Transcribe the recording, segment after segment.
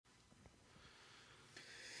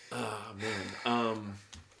Oh man.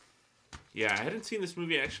 Yeah, I hadn't seen this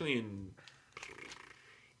movie actually in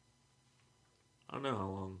I don't know how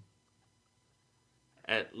long.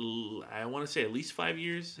 I want to say at least 5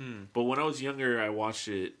 years. But when I was younger, I watched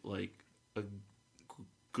it like a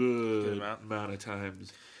good amount of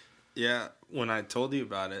times. Yeah, when I told you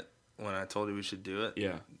about it, when I told you we should do it,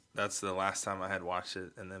 Yeah. that's the last time I had watched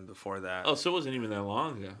it, and then before that, Oh, so it wasn't even that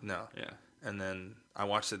long ago. no, Yeah. and then I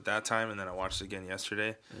watched it that time, and then I watched it again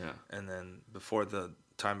yesterday, Yeah. and then before the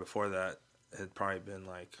time before that, it had probably been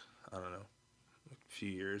like I don't know, a few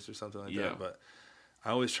years or something like that. But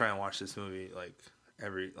I always try and watch this movie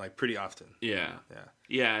pretty often. Yeah. Yeah.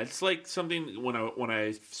 Yeah, it's like something when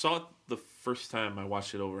I saw it the first time, I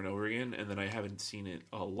watched it over and over again, and then I haven't seen it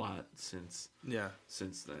a lot since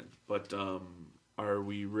then. But are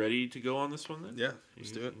we ready to go on this one then? Yeah,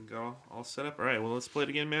 let's do it. You go all set up. All right, well, let's play it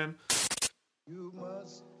again, man. You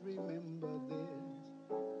must remember this.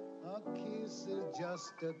 A kiss is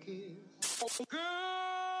just a kiss. Good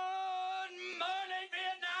morning,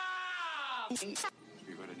 Vietnam!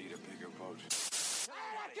 You're gonna need a bigger boat.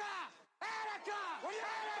 Attica! Attica!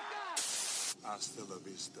 Attica! Hasta la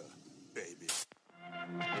vista, baby.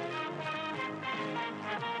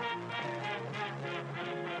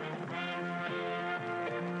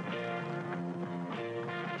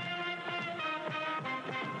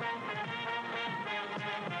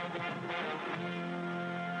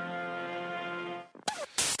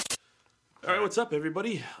 All right, what's up,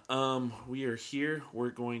 everybody? We are here. We're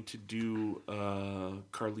going to do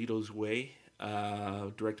Carlito's Way,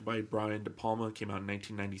 directed by Brian De Palma. Came out in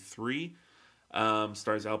 1993.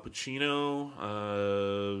 Stars Al Pacino,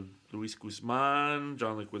 Luis Guzman,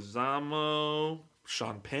 John Leguizamo,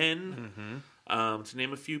 Sean Penn, to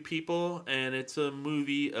name a few people. And it's a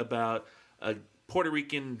movie about a Puerto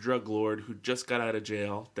Rican drug lord who just got out of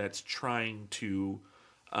jail that's trying to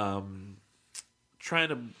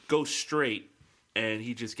go straight, and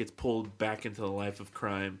he just gets pulled back into the life of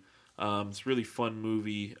crime. It's a really fun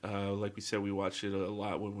movie. Like we said, we watched it a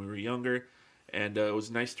lot when we were younger, and it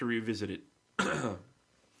was nice to revisit it.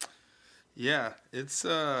 Yeah, it's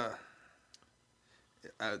so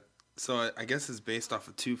I guess it's based off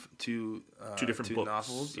of two different books.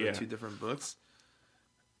 novels, or two different books,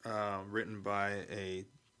 written by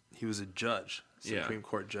he was a judge, Supreme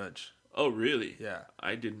Court judge. Oh, really? Yeah.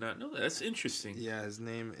 I did not know that. That's interesting. Yeah, his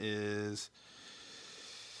name is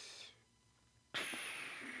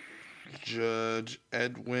Judge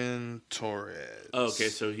Edwin Torres. Oh, okay,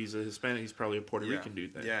 so he's a Hispanic. He's probably a Puerto Rican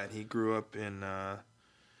dude then. Yeah, and he grew up in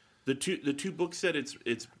the two books that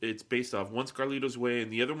it's based off. One's Carlito's Way,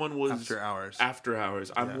 and the other one was After Hours. After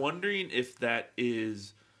Hours. I'm wondering if that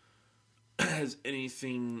has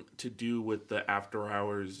anything to do with the After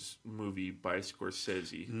Hours movie by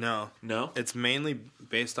Scorsese. No. It's mainly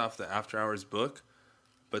based off the After Hours book,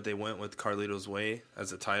 but they went with Carlito's Way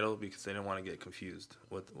as a title because they didn't want to get confused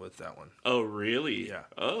with that one. Oh, really? Yeah.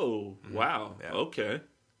 Oh, wow. Yeah. Okay.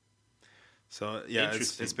 So, yeah,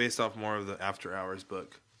 it's based off more of the After Hours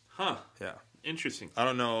book. Huh. Yeah. Interesting. I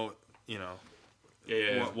don't know,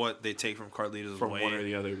 what they take from Carlito's from Way. One or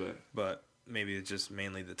the other, but maybe it's just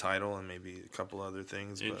mainly the title and maybe a couple other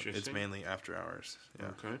things. But it's mainly After Hours. Yeah.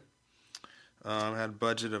 Okay. Had a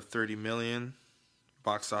budget of $30 million.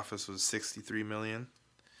 Box office was $63 million.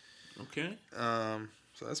 Okay.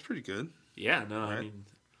 So that's pretty good. Yeah. No, right? I mean,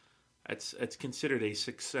 it's considered a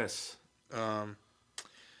success. And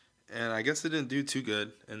I guess it didn't do too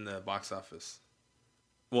good in the box office.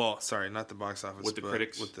 Well, sorry, not the box office. With the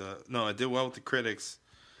critics? No, it did well with the critics.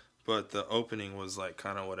 But the opening was like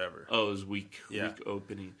kind of whatever. Oh, it was weak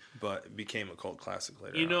opening. But it became a cult classic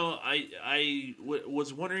later on. I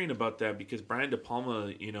was wondering about that because Brian De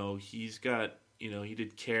Palma, he's got, he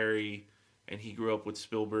did Carrie, and he grew up with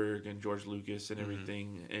Spielberg and George Lucas and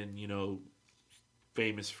everything, and,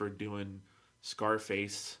 famous for doing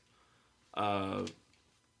Scarface.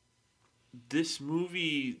 This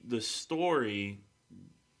movie, the story,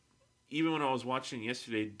 even when I was watching it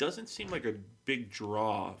yesterday, doesn't seem like a big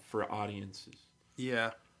draw for audiences.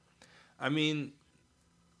 Yeah. I mean,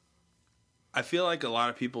 I feel like a lot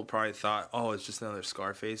of people probably thought, oh, it's just another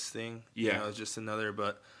Scarface thing. Yeah. It's just another,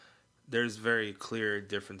 but there's very clear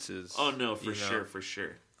differences. Oh, no, for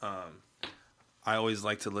sure. I always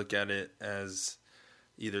like to look at it as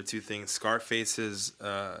either two things. Scarface's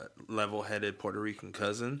level-headed Puerto Rican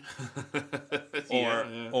cousin.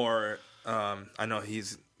 Or I know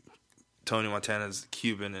Tony Montana's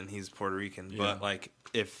Cuban and he's Puerto Rican, but like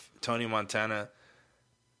if Tony Montana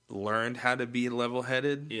learned how to be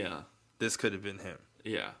level-headed, this could have been him.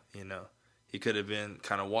 Yeah. He could have been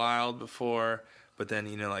kind of wild before, but then,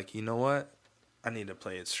 you know what? I need to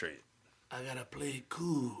play it straight. I gotta play it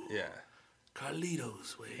cool. Yeah.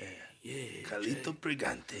 Carlito's way. Yeah. Carlito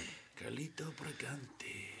Brigante. Carlito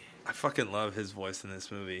Brigante. I fucking love his voice in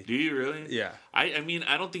this movie. Do you really? Yeah. I mean,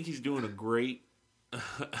 I don't think he's doing a great...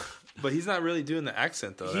 But he's not really doing the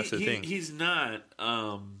accent, though. That's the thing. He's not.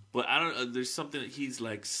 But I don't... There's something that he's,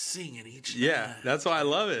 like, singing each night. Yeah, that's why I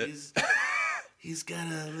love it. He's got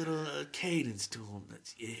a little cadence to him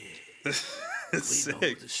that's... Yeah. It's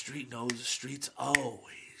sick. The street knows the street's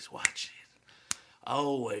always watching.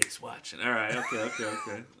 Always watching. All right.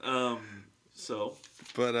 Okay. So...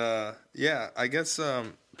 But, yeah, I guess Al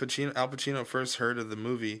Pacino first heard of the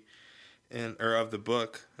movie... or of the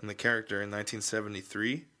book and the character in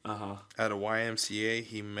 1973. At a YMCA,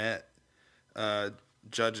 he met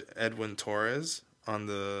Judge Edwin Torres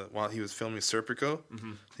while he was filming Serpico.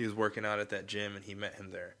 Mm-hmm. He was working out at that gym, and he met him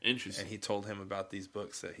there. Interesting. And he told him about these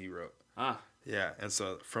books that he wrote. Yeah, and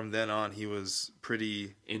so from then on, he was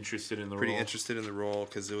pretty interested in the role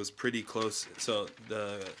because it was pretty close. So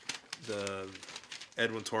the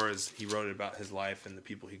Edwin Torres, he wrote about his life and the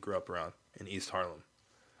people he grew up around in East Harlem.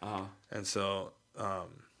 And so,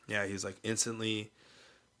 he was like instantly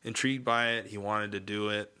intrigued by it. He wanted to do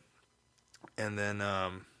it. And then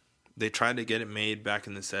they tried to get it made back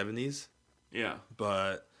in the 70s. Yeah.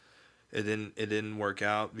 But it didn't work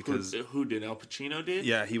out because... Who did? Al Pacino did?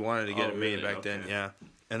 Yeah, he wanted to get it made back then, yeah.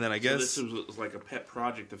 And then I guess... So this was like a pet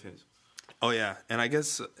project of his. Oh, yeah. And I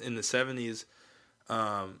guess in the 70s,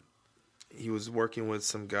 he was working with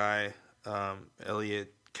some guy,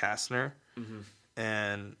 Elliot Kastner. Mm-hmm.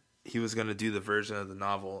 And he was going to do the version of the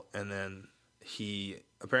novel, and then he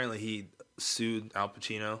sued Al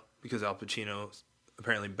Pacino because Al Pacino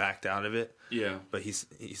apparently backed out of it. Yeah, but he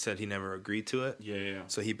said he never agreed to it. Yeah.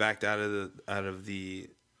 So he backed out of the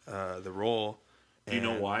role. Do you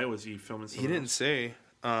know why? Was he filming something? He didn't say.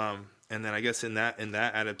 And then I guess in that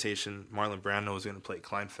adaptation, Marlon Brando was going to play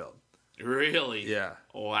Kleinfeld. Really? Yeah.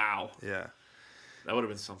 Wow. Yeah. That would have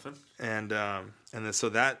been something. And then so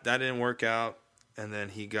that didn't work out. And then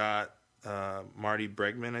he got Marty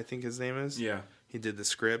Bregman, I think his name is. Yeah. He did the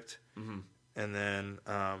script. Mm-hmm. And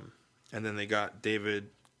then they got David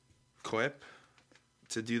Koepp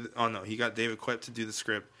to do he got David Koepp to do the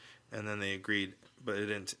script, and then they agreed, but it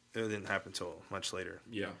didn't happen until much later.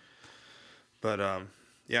 Yeah. But and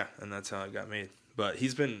that's how it got made. But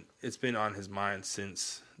it's been on his mind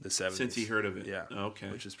since the 70s. Since he heard of it. Yeah.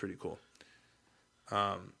 Okay. Which is pretty cool.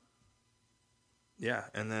 And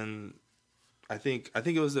then I think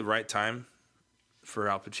it was the right time for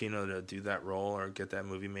Al Pacino to do that role or get that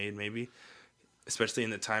movie made, maybe, especially in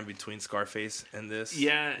the time between Scarface and this.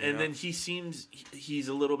 Yeah, and then he's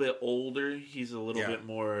a little bit older. He's a little bit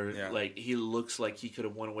more like he looks like he could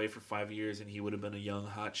have went away for 5 years and he would have been a young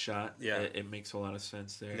hot shot. Yeah, it makes a lot of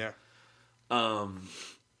sense there. Yeah.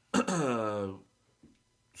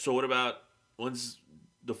 So what about when's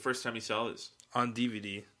the first time you saw this? On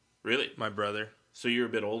DVD. Really? My brother. So you're a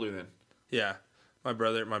bit older then. Yeah, my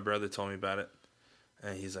brother told me about it,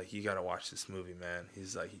 and he's like, "You gotta watch this movie, man."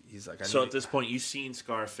 He's like, So at this point, you've seen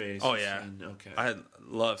Scarface. Oh yeah, okay. I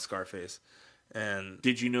love Scarface, and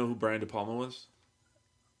did you know who Brian De Palma was?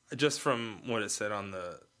 Just from what it said on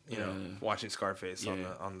the, watching Scarface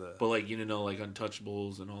on the. But like you didn't know like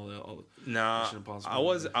Untouchables and all that. No,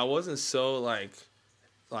 I wasn't so like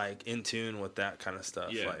in tune with that kind of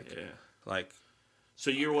stuff. Yeah, like. So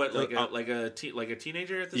you're what, like a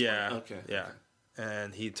teenager at this point? Okay. Yeah.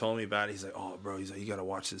 And he told me about it. He's like, "Oh, bro," he's like, "You gotta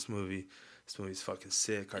watch this movie. This movie's fucking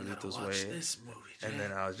sick. Carlito's Way." Watch this movie, Jack. And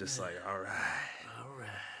then I was just like, "All right."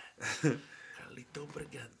 Carlito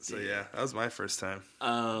Brigante. So yeah, that was my first time.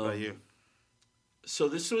 How about you? So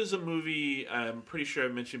this was a movie. I'm pretty sure I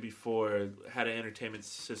mentioned before. Had an entertainment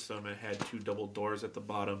system. It had 2 double doors at the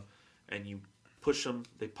bottom, and you push them,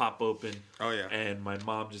 they pop open. Oh yeah. And my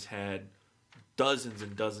mom just had dozens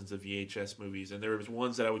and dozens of VHS movies, and there was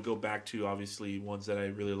ones that I would go back to, obviously ones that I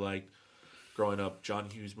really liked growing up, John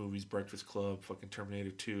Hughes movies, Breakfast Club, fucking Terminator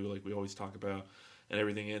 2, like we always talk about, and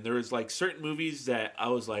everything. And there was like certain movies that I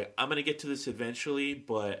was like, I'm gonna get to this eventually,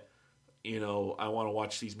 but I want to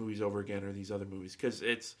watch these movies over again or these other movies, because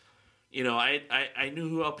it's I knew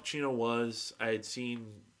who Al Pacino was. I had seen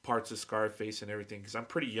parts of Scarface and everything, because I'm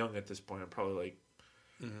pretty young at this point. I'm probably like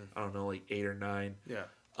I don't know, like 8 or 9. Yeah.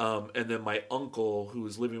 And then my uncle, who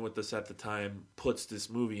was living with us at the time, puts this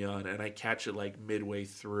movie on, and I catch it like midway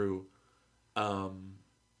through. And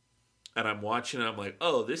I'm watching it, I'm like,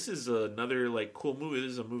 oh, this is another like cool movie.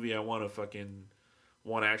 This is a movie I want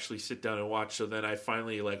to actually sit down and watch. So then I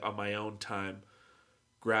finally, like on my own time,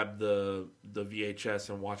 grabbed the VHS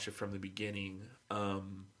and watched it from the beginning.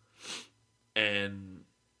 And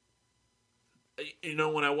you know,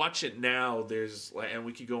 when I watch it now, there's like, and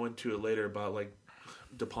we could go into it later about like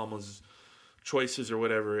De Palma's choices or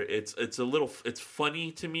whatever. It's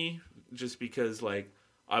funny to me just because like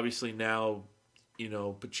obviously now, you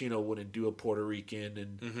know, Pacino wouldn't do a Puerto Rican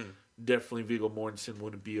and definitely Viggo Mortensen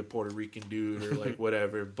wouldn't be a Puerto Rican dude or like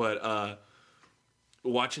whatever. But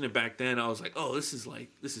watching it back then, I was like, oh, this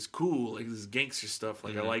is cool. Like this is gangster stuff.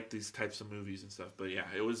 Like I like these types of movies and stuff. But yeah,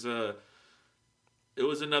 it was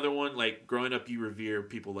another one. Like growing up, you revere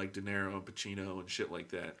people like De Niro and Pacino and shit like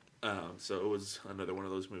that. So it was another one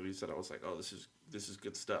of those movies that I was like, oh, this is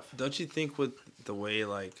good stuff. Don't you think with the way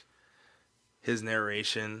like his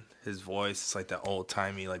narration, his voice, it's like that old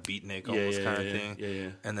timey like beatnik almost kind of thing. Yeah.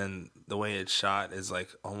 And then the way it's shot is like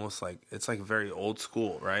almost like it's like very old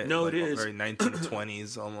school, right? No, like, it is very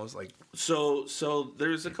 1920s almost like. So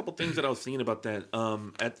there's a couple things that I was thinking about that.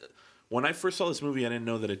 When I first saw this movie, I didn't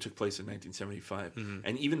know that it took place in 1975,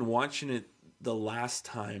 and even watching it the last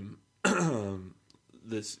time,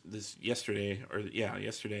 yesterday.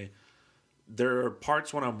 There are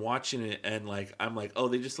parts when I'm watching it and like I'm like, oh,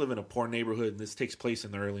 they just live in a poor neighborhood and this takes place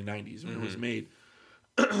in the early 90s when it was made.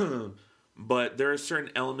 But there are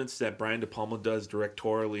certain elements that Brian De Palma does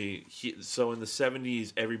directorially. So in the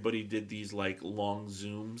 70s, everybody did these like long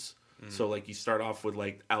zooms. So like you start off with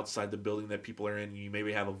like outside the building that people are in. And you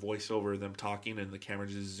maybe have a voiceover of them talking and the camera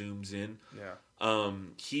just zooms in. Yeah.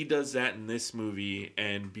 He does that in this movie,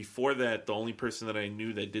 and before that, the only person that I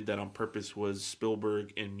knew that did that on purpose was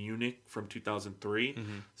Spielberg in Munich from 2003.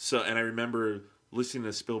 So, and I remember listening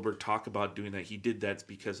to Spielberg talk about doing that. He did that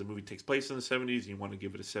because the movie takes place in the 70s, and you want to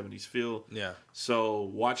give it a 70s feel. Yeah. So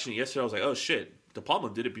watching it yesterday, I was like, oh shit, De Palma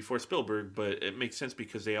did it before Spielberg, but it makes sense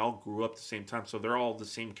because they all grew up at the same time, so they're all the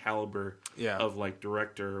same caliber of like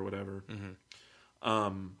director or whatever.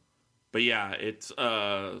 But yeah,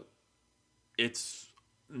 it's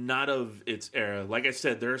not of its era. Like I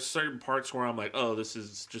said, there are certain parts where I'm like, oh, this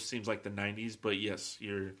is just seems like the 90s. But yes,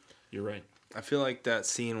 you're right. I feel like that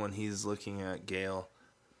scene when he's looking at Gail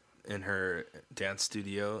in her dance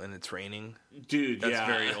studio and it's raining. Dude, that's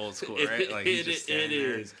very old school, right? Like he's just standing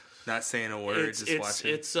there, not saying a word, just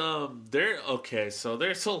watching. So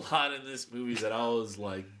there's a lot in this movie that I was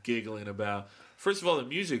like giggling about. First of all, the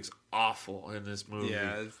music's awful in this movie.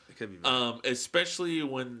 Yeah, it could be bad. Especially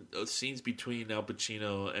when scenes between Al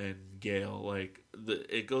Pacino and Gail, like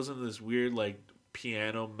it goes into this weird like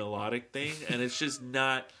piano melodic thing, and it's just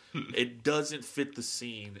not. It doesn't fit the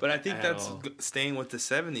scene. But I think that's staying with the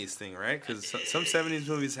 70s thing, right? Because some 70s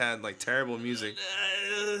movies had like terrible music.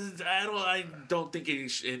 I don't think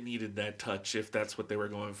it needed that touch if that's what they were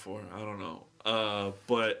going for. I don't know.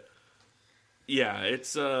 But yeah,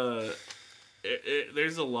 it's there's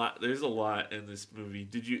a lot in this movie.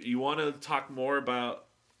 Did you want to talk more about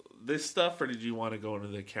this stuff, or did you want to go into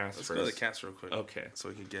the cast Let's first? go to the cast real quick. Okay. So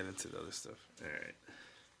we can get into the other stuff. All right.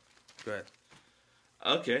 Go ahead.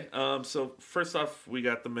 Okay. So first off, we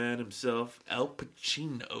got the man himself, Al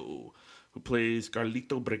Pacino, who plays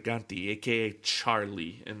Carlito Briganti, a.k.a.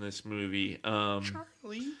 Charlie, in this movie.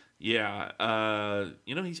 Charlie? Yeah.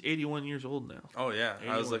 He's 81 years old now. Oh, yeah.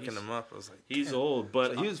 I was looking him up. I was like, he's old.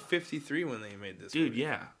 But so he was 53 when they made this dude, movie.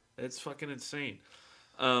 yeah. It's fucking insane.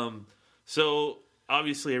 So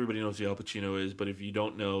obviously everybody knows who Al Pacino is, but if you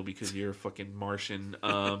don't know because you're a fucking Martian,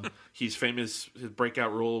 he's famous. His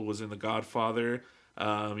breakout role was in The Godfather.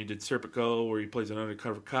 He did Serpico, where he plays an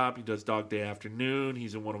undercover cop. He does Dog Day Afternoon.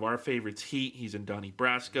 He's in one of our favorites, Heat. He's in Donnie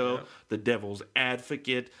Brasco, The Devil's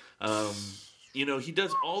Advocate. He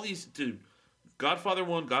does all these. Dude, Godfather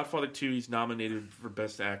 1, Godfather 2, he's nominated for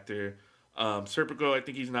Best Actor. Serpico, I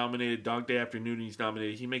think he's nominated. Dog Day Afternoon, he's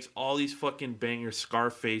nominated. He makes all these fucking bangers.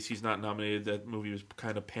 Scarface, he's not nominated. That movie was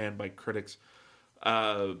kind of panned by critics.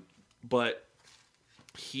 But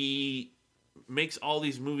he makes all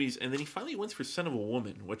these movies, and then he finally wins for Son of a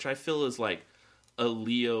Woman, which I feel is like a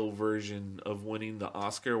Leo version of winning the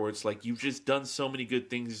Oscar, where it's like, you've just done so many good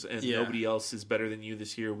things and nobody else is better than you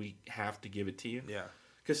this year. We have to give it to you. Yeah.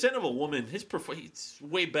 Because Son of a Woman, he's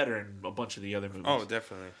way better in a bunch of the other movies. Oh,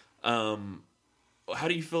 definitely. How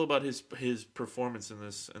do you feel about his performance in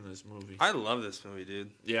this movie? I love this movie,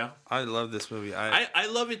 dude. Yeah? I love this movie. I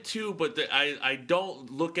love it too, but I don't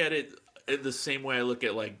look at it in the same way I look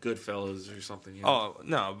at like Goodfellas or something. You know? Oh,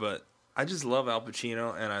 no, but I just love Al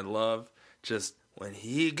Pacino, and I love just when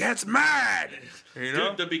he gets mad. You know?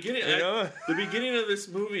 Dude, the beginning of this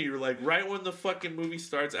movie, like right when the fucking movie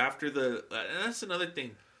starts after and that's another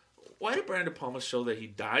thing. Why did Brian De Palma show that he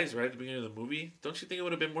dies right at the beginning of the movie? Don't you think it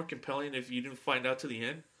would have been more compelling if you didn't find out to the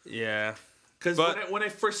end? Yeah. Because when I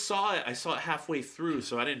first saw it, I saw it halfway through,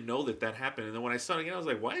 so I didn't know that happened. And then when I saw it again, I was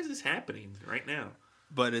like, why is this happening right now?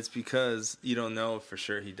 But it's because you don't know for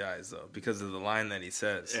sure he dies, though, because of the line that he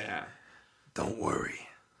says. Yeah. Don't worry.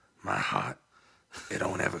 My heart, it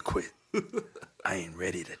don't ever quit. I ain't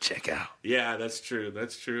ready to check out. Yeah, that's true.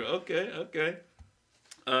 That's true. Okay.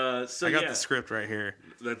 So I got the script right here.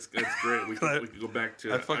 That's great. We could go back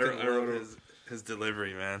to it. I fucking love his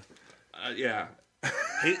delivery, man. Yeah.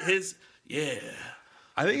 his yeah.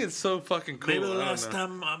 I think it's so fucking cool. Maybe the last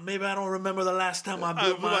time. Maybe I don't remember the last time I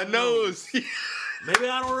blew my nose. Maybe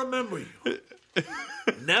I don't remember you.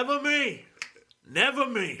 Never me.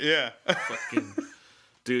 Yeah. Fucking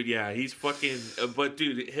dude, yeah, he's fucking. But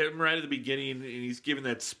dude, him right at the beginning, and he's giving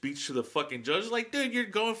that speech to the fucking judge. Like, dude, you're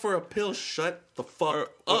going for a pill. Shut the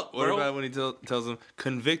fuck up. What about when he tells him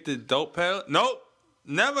convicted dope peddler? Nope,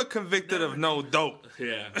 never convicted of no dope.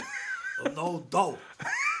 Yeah, no dope.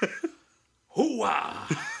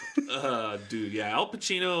 Hoo-ah. Dude, yeah, Al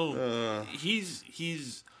Pacino.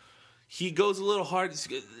 He goes a little hard.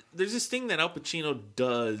 There's this thing that Al Pacino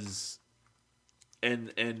does,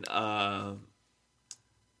 and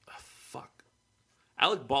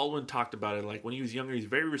Alec Baldwin talked about it. Like when he was younger, he's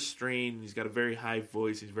very restrained. He's got a very high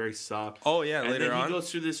voice. He's very soft. Oh yeah, and later then he on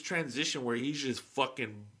goes through this transition where he's just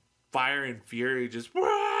fucking fire and fury, just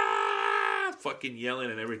fucking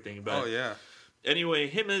yelling and everything. But yeah. Anyway,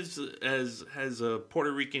 him as a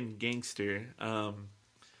Puerto Rican gangster.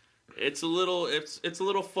 It's a little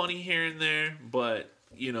funny here and there, but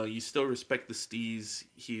you know you still respect the steez.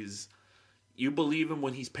 You believe him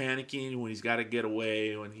when he's panicking, when he's got to get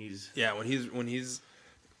away, when he's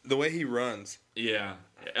the way he runs. Yeah,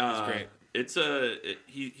 he's great.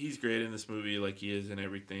 He's great in this movie, like he is in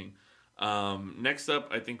everything. Next up,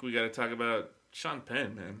 I think we got to talk about Sean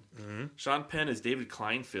Penn, man. Mm-hmm. Sean Penn is David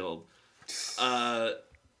Kleinfeld.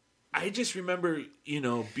 I just remember,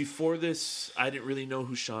 before this, I didn't really know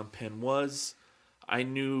who Sean Penn was. I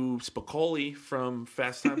knew Spicoli from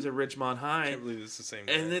Fast Times at Ridgemont High. I can't believe it's the same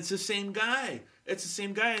guy. And it's the same guy. It's the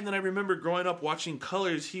same guy. And then I remember growing up watching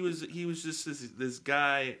Colors. He was just this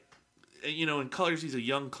guy. In Colors, he's a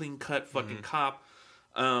young, clean-cut fucking cop.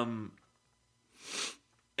 And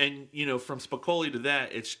from Spicoli to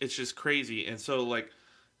that, it's just crazy. And so,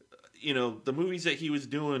 the movies that he was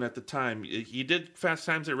doing at the time, he did Fast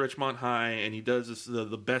Times at Ridgemont High, and he does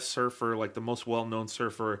the best surfer, like the most well-known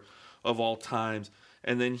surfer of all times.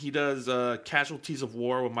 And then he does Casualties of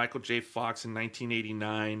War with Michael J. Fox in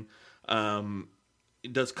 1989. He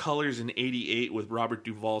does Colors in 88 with Robert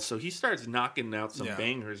Duvall. So he starts knocking out some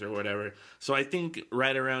bangers or whatever. So I think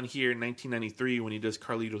right around here in 1993 when he does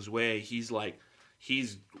Carlito's Way, he's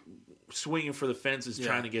swinging for the fences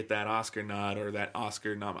trying to get that Oscar nod or that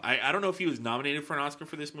Oscar nom. I don't know if he was nominated for an Oscar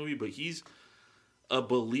for this movie, but he's a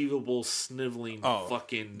believable sniveling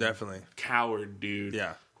fucking definitely coward dude.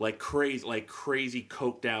 Yeah. Like crazy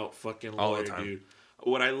coked out fucking lawyer dude.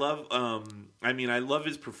 What I love, I love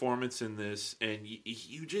his performance in this, and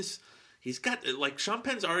he's got, Sean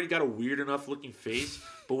Penn's already got a weird enough looking face,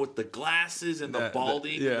 but with the glasses and the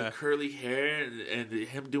balding and the curly hair and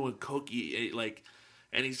him doing cokey,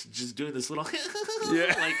 and he's just doing this little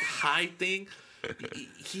high thing.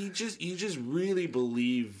 You just really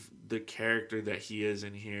believe the character that he is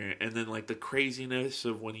in here, and then the craziness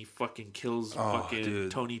of when he fucking kills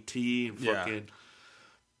Tony T and fucking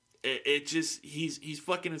he's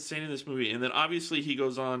fucking insane in this movie. And then obviously he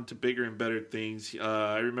goes on to bigger and better things.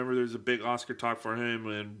 I remember there's a big Oscar talk for him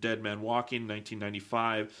in Dead Man Walking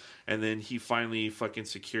 1995, and then he finally fucking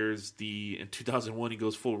secures in 2001 he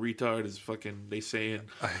goes full retard as fucking they say in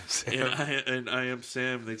I Am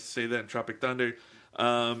Sam. They say that in Tropic Thunder.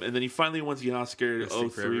 And then he finally wins the Oscar in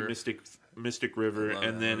 2003 Mystic River,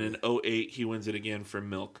 and then in 2008 he wins it again for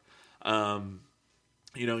Milk.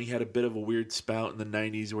 He had a bit of a weird spout in the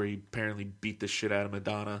 90s where he apparently beat the shit out of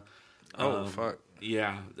Madonna. Fuck.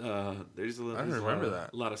 Yeah. There's a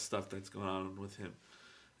lot of stuff that's going on with him.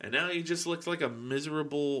 And now he just looks like a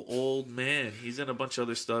miserable old man. He's in a bunch of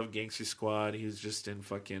other stuff, Gangster Squad. He was just in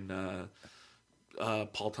fucking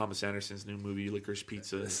Paul Thomas Anderson's new movie, Licorice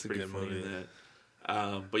Pizza. That's a good movie.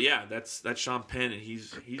 But yeah, that's Sean Penn, and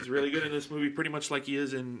he's really good in this movie, pretty much like he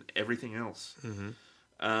is in everything else.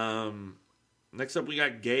 Mm-hmm. Next up, we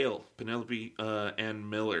got Gail, Penelope Ann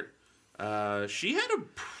Miller. She had a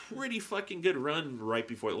pretty fucking good run right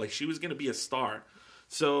before, she was going to be a star.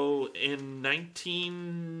 So in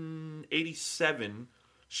 1987,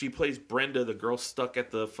 she plays Brenda, the girl stuck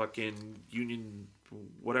at the fucking Union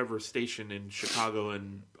whatever station in Chicago,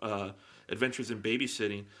 and Adventures in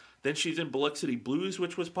Babysitting. Then she's in Biloxi Blues,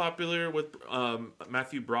 which was popular with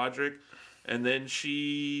Matthew Broderick. And then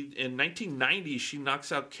in 1990, she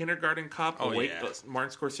knocks out Kindergarten Cop, Martin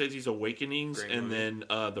Scorsese's Awakenings, Great and movie.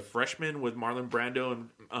 then The Freshman with Marlon Brando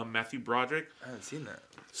and Matthew Broderick. I haven't seen that.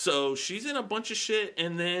 So she's in a bunch of shit.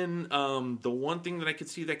 And then the one thing that I could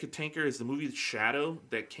see that could tank her is the movie Shadow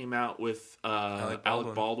that came out with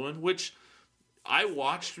Alec Baldwin, which I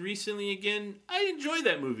watched recently again. I enjoy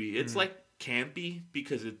that movie. It's like campy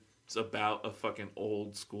because it's about a fucking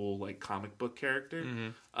old school like comic book character,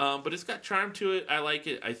 but it's got charm to it. I like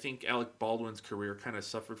it. I think Alec Baldwin's career kind of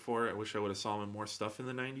suffered for it. I wish I would have saw him in more stuff in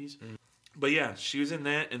the 90s. But yeah, she was in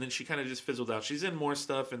that, and then she kind of just fizzled out. She's in more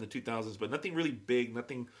stuff in the 2000s, but nothing really big,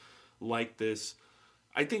 nothing like this.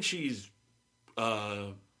 I think she's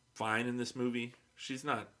fine in this movie. She's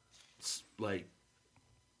not like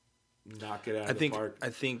knock it out of the park.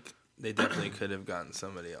 I think they definitely could have gotten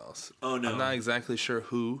somebody else. Oh no, I'm not exactly sure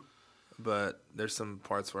who. But there's some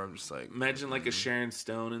parts where I'm just like... Imagine like a Sharon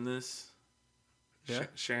Stone in this. Yeah.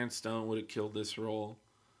 Sharon Stone would have killed this role.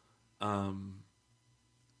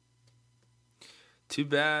 Too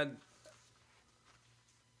bad.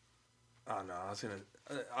 Oh, no. I was going to...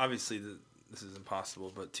 Obviously, this is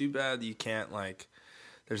impossible. But too bad you can't, like...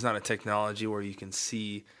 There's not a technology where you can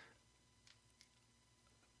see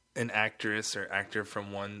an actress or actor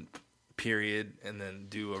from one period and then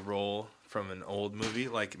do a role from an old movie.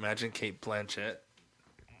 Like, imagine Cate Blanchett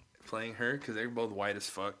playing her, because they're both white as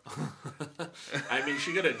fuck. I mean,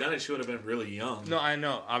 she could have done it. She would have been really young. No, I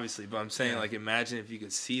know, obviously, but I'm saying, like, imagine if you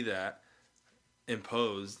could see that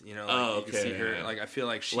imposed, you know, like, you could see her, like, I feel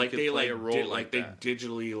like she could play a role like that. They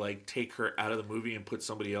digitally, like, take her out of the movie and put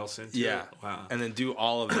somebody else into it. Yeah. Wow. And then do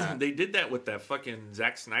all of that. They did that with that fucking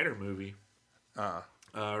Zack Snyder movie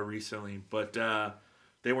recently, but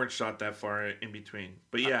they weren't shot that far in between.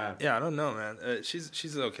 But yeah. I don't know, man. She's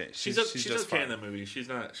okay. She's just okay fine in the movie. She's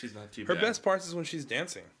not too Her bad. best parts is when she's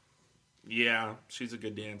dancing. Yeah, she's a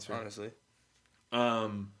good dancer. Honestly.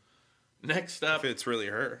 Next up, if it's really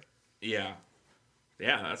her. Yeah.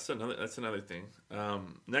 Yeah, that's another thing.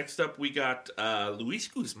 Next up, we got Luis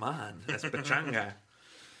Guzman as Pachanga.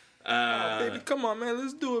 Baby, come on, man.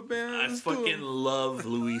 Let's do it, man. I fucking love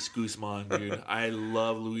Luis Guzman, dude. I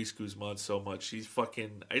love Luis Guzman so much. He's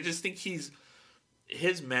fucking... I just think his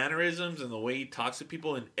mannerisms and the way he talks to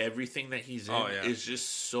people and everything that he's in is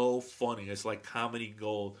just so funny. It's like comedy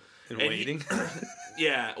gold. And Waiting?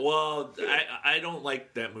 Yeah, well, I don't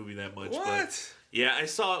like that movie that much. What? But yeah, I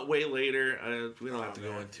saw it way later. We don't have to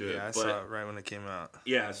go into it. Yeah, I saw it right when it came out.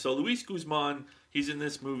 Yeah, so Luis Guzman... He's in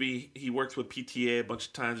this movie. He works with PTA a bunch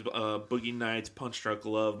of times. Boogie Nights, Punch Drunk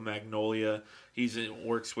Love, Magnolia. He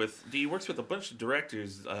works with a bunch of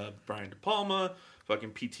directors. Brian De Palma,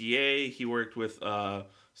 fucking PTA. He worked with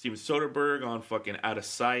Steven Soderbergh on fucking Out of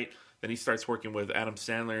Sight. Then he starts working with Adam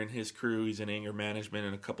Sandler and his crew. He's in Anger Management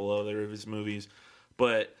and a couple other of his movies.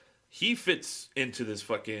 But he fits into this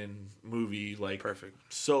fucking movie like perfect,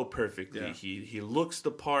 so perfectly. Yeah. He looks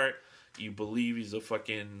the part. You believe he's a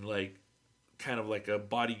fucking like. Kind of like a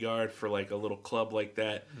bodyguard for like a little club like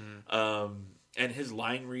that, and his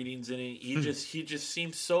line readings in it, he just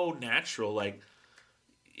seems so natural. Like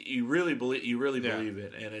you really believe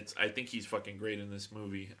it, and I think he's fucking great in this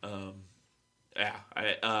movie.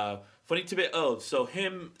 Funny tidbit. So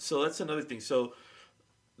that's another thing. So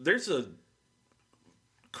there's a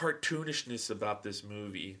cartoonishness about this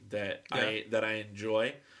movie that I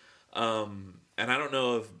enjoy, and I don't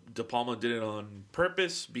know if De Palma did it on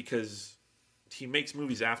purpose because. He makes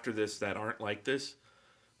movies after this that aren't like this,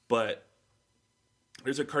 but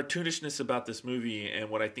there's a cartoonishness about this movie, and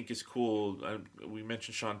what I think is cool, we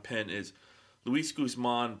mentioned Sean Penn, is Luis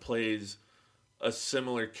Guzman plays a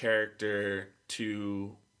similar character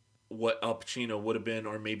to what Al Pacino would have been,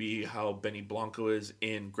 or maybe how Benny Blanco is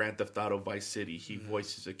in Grand Theft Auto Vice City. He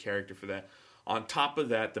voices a character for that. On top of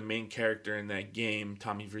that, the main character in that game,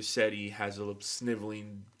 Tommy Vercetti, has a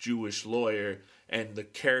sniveling Jewish lawyer, and the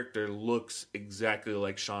character looks exactly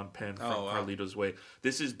like Sean Penn from Carlito's Way.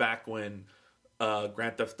 This is back when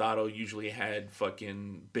Grand Theft Auto usually had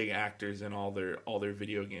fucking big actors in all their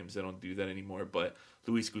video games. They don't do that anymore. But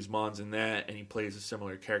Luis Guzman's in that, and he plays a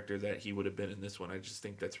similar character that he would have been in this one. I just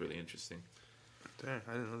think that's really interesting. Damn,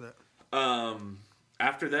 I didn't know that.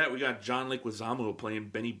 After that, we got John Leguizamo playing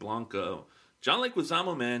Benny Blanco. John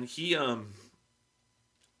Leguizamo, man, he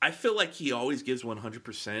I feel like he always gives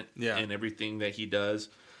 100% in everything that he does.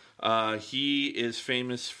 He is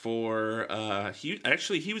famous for he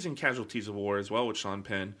was in Casualties of War as well with Sean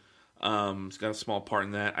Penn. He's got a small part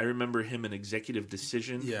in that. I remember him in Executive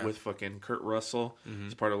Decision with fucking Kurt Russell.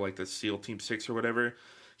 He's part of like the SEAL Team 6 or whatever.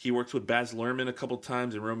 He worked with Baz Luhrmann a couple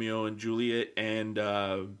times in Romeo and Juliet and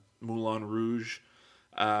Moulin Rouge.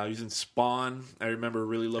 He was in Spawn. I remember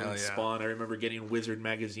really loving Spawn. I remember getting Wizard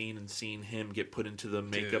magazine and seeing him get put into the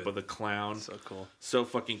makeup of the clown. So cool. So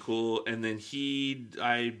fucking cool. And then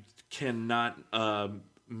I cannot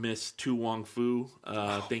miss Tu Wong Fu.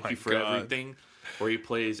 Thank You for Everything, where he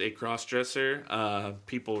plays a crossdresser.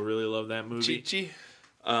 People really love that movie. Chi-Chi?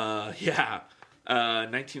 Yeah.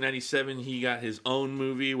 1997, he got his own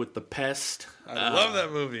movie with The Pest. I love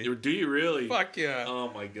that movie. Do you really? Fuck yeah.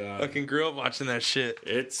 Oh my god. Fucking grew up watching that shit.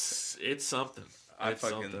 It's something. I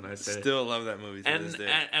still love that movie to this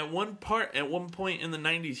day. At one point in the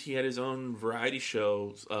 90s, he had his own variety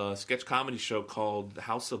show, sketch comedy show called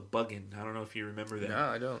House of Buggin'. I don't know if you remember that. No,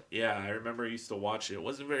 I don't. Yeah, I remember I used to watch it. It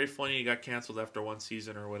wasn't very funny. It got canceled after one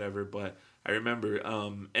season or whatever, but I remember.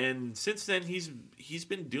 And since then, he's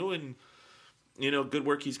been doing, good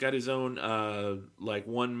work. He's got his own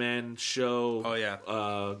one-man show. Oh,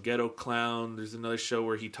 yeah. Ghetto Clown. There's another show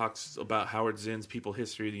where he talks about Howard Zinn's People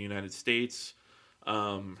History of the United States.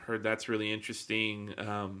 Heard that's really interesting.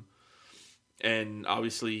 And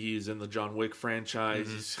obviously he's in the John Wick franchise.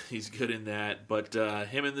 Mm-hmm. He's good in that. But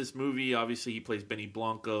him in this movie, obviously he plays Benny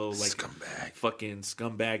Blanco, fucking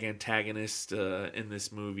scumbag antagonist in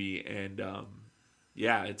this movie. And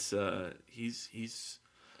it's he's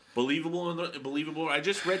believable. I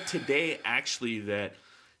just read today actually that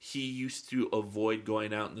he used to avoid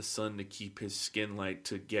going out in the sun to keep his skin light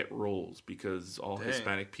to get roles because all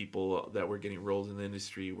Hispanic people that were getting roles in the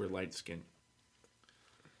industry were light skinned.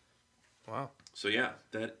 Wow. So yeah,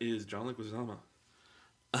 that is John Leguizamo.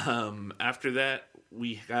 After that,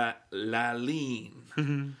 we got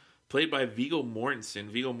Laline, played by Viggo Mortensen.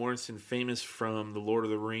 Viggo Mortensen, famous from The Lord of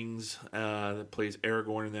the Rings, that plays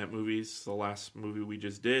Aragorn in that movie. It's the last movie we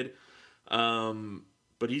just did.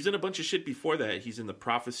 But he's in a bunch of shit before that. He's in The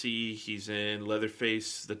Prophecy. He's in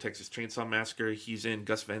Leatherface, The Texas Chainsaw Massacre. He's in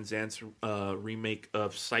Gus Van Sant's remake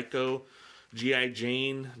of Psycho. G.I.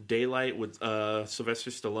 Jane, Daylight with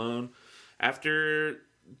Sylvester Stallone. After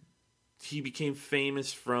he became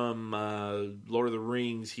famous from Lord of the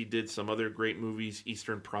Rings, he did some other great movies,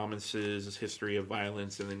 Eastern Promises, History of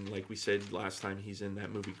Violence, and then, like we said last time, he's in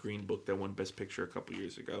that movie Green Book that won Best Picture a couple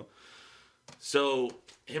years ago. So,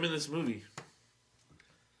 him in this movie.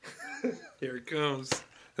 Here it comes.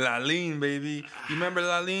 Laline, baby. You remember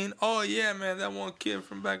Laline? Oh, yeah, man. That one kid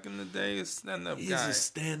from back in the day is a stand-up guy. He's a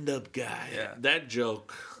stand-up guy. Yeah. That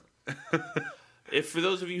joke. If for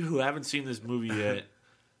those of you who haven't seen this movie yet,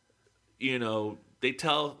 they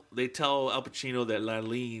tell Al Pacino that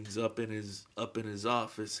Laline's up in his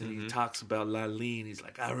office, and he talks about Laline. He's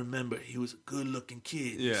like, I remember he was a good-looking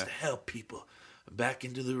kid. He used to help people back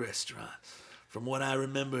into the restaurant. From what I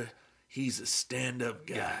remember, he's a stand-up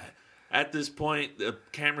guy. Yeah. At this point, the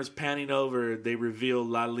camera's panning over. They reveal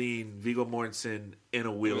Laline, Viggo Mortensen, in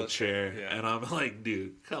a wheelchair. Yeah. And I'm like,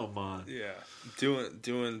 dude, come on. Yeah.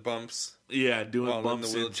 Doing bumps. Yeah, doing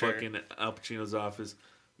bumps in fucking Al Pacino's office.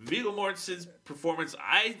 Viggo Mortensen's performance,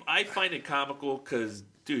 I find it comical because,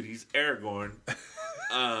 dude, he's Aragorn.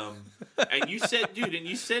 And you said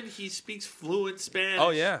he speaks fluent Spanish. Oh,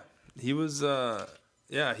 yeah. He was,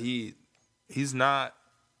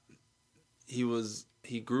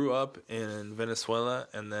 he grew up in Venezuela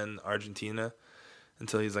and then Argentina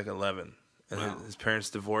until he's like 11. And his parents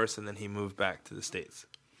divorced, and then he moved back to the States.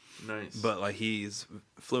 Nice. But, he's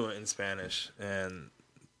fluent in Spanish. And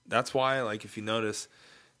that's why, if you notice,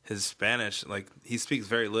 his Spanish, he speaks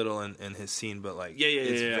very little in his scene, but,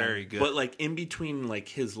 it's very good. But, in between,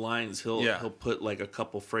 his lines, he'll put, a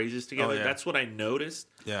couple phrases together. Oh, yeah. That's what I noticed.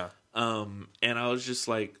 Yeah. And I was just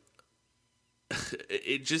like...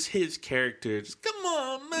 It just his character. Just come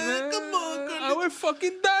on, man. Come on. I wear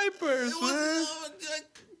fucking diapers, man. I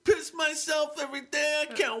piss myself every day.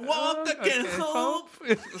 I can't walk. I can't hop.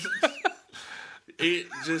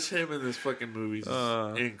 Just him in this fucking movie is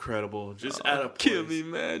incredible. Just at a place. Kill me,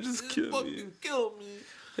 man. Just kill me. Kill me.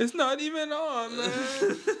 It's not even on, man.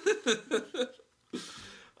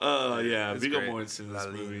 Yeah, Viggo Mortensen in this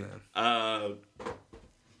movie. Man.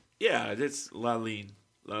 Yeah, it's Laline.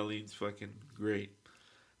 Laline's fucking great.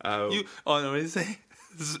 What do you say?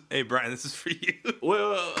 Hey, Brian, this is for you.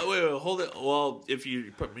 Wait, hold it. Well, if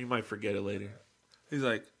you might forget it later. He's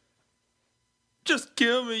like, just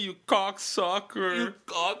kill me, you cocksucker. You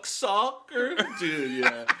cocksucker? Dude,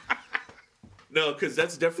 yeah. No, because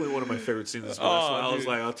that's definitely one of my favorite scenes in this movie. So I was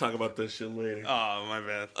like, I'll talk about this shit later. Oh, my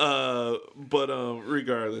bad. But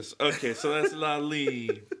regardless. Okay, so that's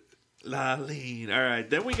Laline. Laline. All right.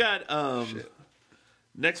 Then we got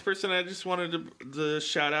next person I just wanted to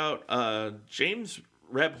shout out, James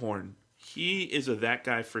Rebhorn. He is that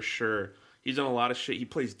guy for sure. He's done a lot of shit. He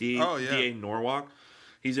plays D.A. Norwalk.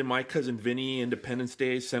 He's in My Cousin Vinny, Independence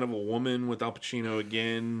Day, Son of a Woman with Al Pacino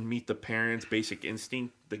again, Meet the Parents, Basic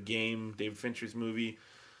Instinct, The Game, David Fincher's movie.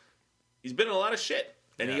 He's been in a lot of shit,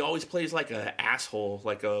 and he always plays like an asshole,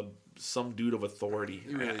 like some dude of authority.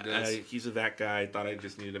 He really does. He's that guy. I thought I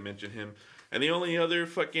just needed to mention him. And the only other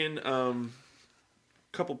fucking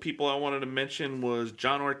couple people I wanted to mention was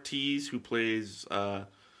John Ortiz, who plays Al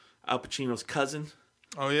Pacino's cousin.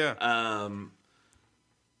 Oh yeah.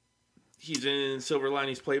 He's in Silver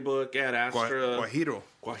Linings Playbook, Ad Astra.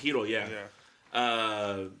 Guajiro, yeah.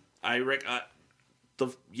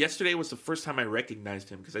 Yesterday was the first time I recognized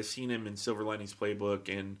him because I seen him in Silver Linings Playbook,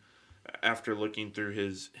 and after looking through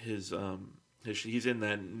his he's in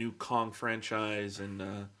that new Kong franchise, and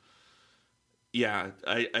I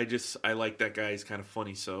like that guy. He's kind of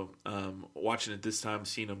funny. So watching it this time,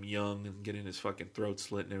 seeing him young and getting his fucking throat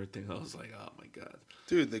slit and everything, I was like, oh my god,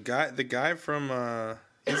 dude, the guy from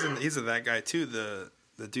he's that guy too. The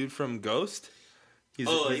dude from Ghost. He's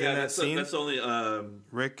in that scene. That's only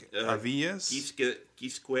Rick Avillas.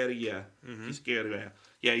 Quisqueria. Quisqueria.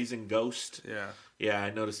 Yeah, he's in Ghost. Yeah,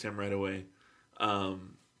 I noticed him right away.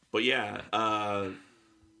 But yeah,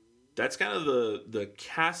 that's kind of the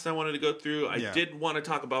cast I wanted to go through. I did want to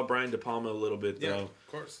talk about Brian De Palma a little bit, though. Yeah, of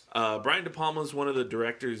course. Brian De Palma is one of the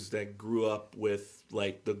directors that grew up with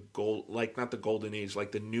like not the golden age,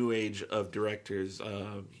 like the new age of directors.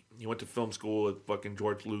 He went to film school with fucking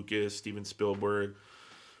George Lucas, Steven Spielberg,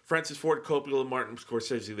 Francis Ford Coppola, Martin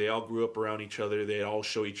Scorsese. They all grew up around each other. They all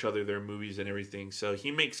show each other their movies and everything. So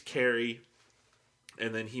he makes Carrie,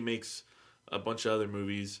 and then he makes a bunch of other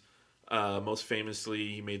movies. Most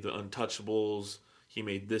famously, he made The Untouchables. He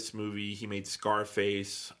made this movie. He made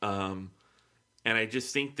Scarface. And I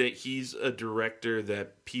just think that he's a director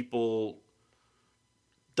that people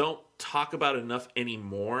don't talk about enough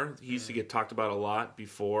anymore. He used to get talked about a lot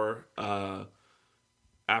before.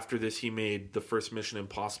 After this, he made the first Mission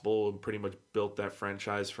Impossible and pretty much built that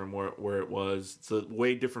franchise from where it was. It's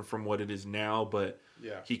way different from what it is now, but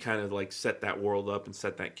he kind of like set that world up and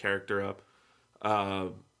set that character up.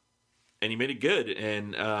 And he made it good.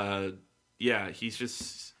 And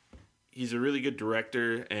he's a really good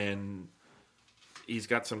director, and he's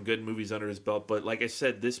got some good movies under his belt. But like I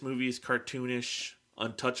said, this movie is cartoonish.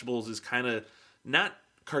 Untouchables is kind of not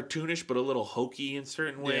cartoonish, but a little hokey in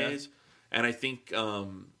certain ways. And I think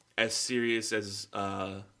as serious as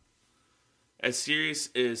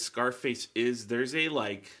Scarface is, there's a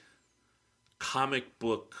like comic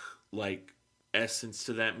book like essence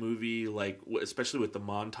to that movie, like especially with the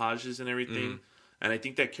montages and everything. And I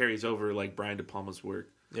think that carries over like Brian De Palma's work.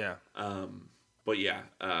 But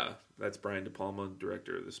that's Brian De Palma,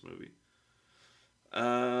 director of this movie.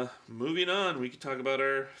 Moving on, we could talk about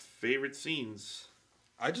our favorite scenes.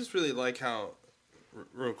 I just really like how,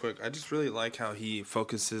 real quick, he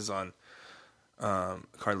focuses on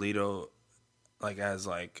Carlito, like as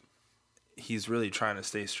like he's really trying to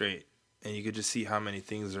stay straight, and you could just see how many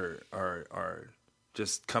things are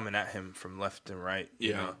just coming at him from left and right.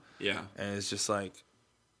 You know? And it's just like,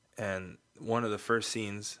 and one of the first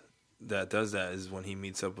scenes that does that is when he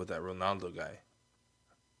meets up with that Ronaldo guy.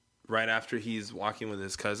 Right after he's walking with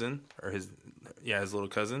his cousin, or his little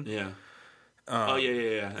cousin. And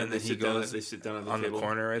then they sit down on the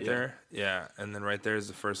corner right there. Yeah, and then right there is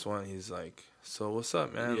the first one. He's like, "So what's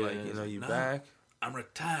up, man? You back? I'm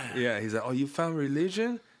retired." Yeah, he's like, "Oh, you found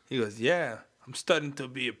religion?" He goes, "Yeah, I'm studying to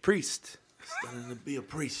be a priest."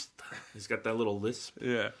 He's got that little lisp.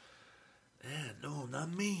 Yeah, no,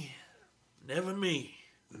 not me. Never me.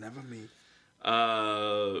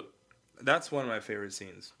 That's one of my favorite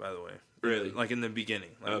scenes, by the way. Really? Like in the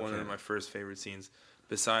beginning. One of my first favorite scenes.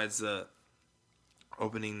 Besides the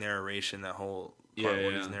opening narration, that whole part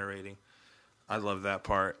where he's narrating. I love that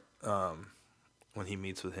part when he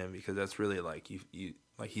meets with him, because that's really like you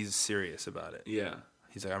like he's serious about it. Yeah.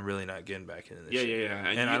 He's like, I'm really not getting back into this shit. Yeah.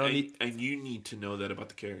 And you need to know that about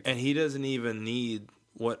the character. And he doesn't even need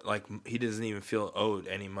he doesn't even feel owed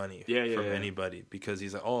any money from anybody, because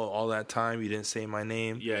he's like, oh, all that time you didn't say my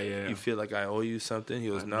name. You feel like I owe you something? He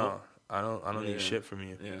goes, no, I don't need shit from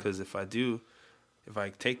you, because if I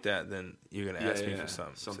take that, then you're gonna ask me for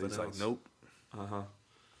something. So he's like, nope.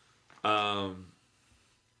 I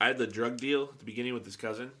had the drug deal at the beginning with his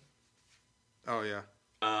cousin. Oh yeah.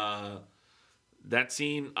 That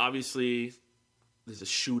scene, obviously, there's a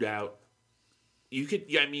shootout.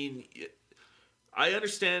 I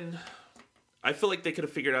understand. I feel like they could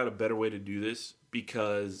have figured out a better way to do this,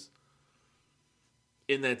 because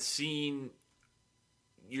in that scene,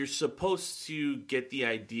 you're supposed to get the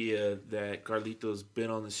idea that Carlito's been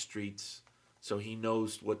on the streets, so he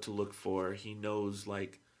knows what to look for. He knows,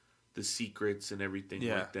 like, the secrets and everything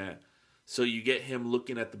like that. So you get him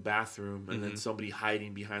looking at the bathroom and then somebody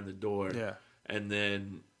hiding behind the door. Yeah. And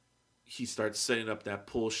then he starts setting up that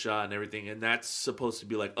pull shot and everything. And that's supposed to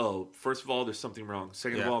be like, oh, first of all, there's something wrong.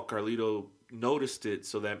 Second of all, Carlito noticed it,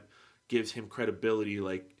 so that gives him credibility,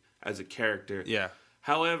 like, as a character. Yeah.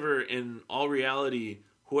 However, in all reality,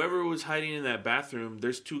 whoever was hiding in that bathroom,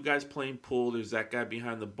 there's 2 guys playing pool. There's that guy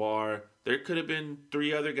behind the bar. There could have been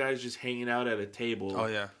 3 other guys just hanging out at a table. Oh,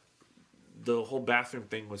 yeah. The whole bathroom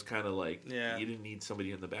thing was kind of like, you didn't need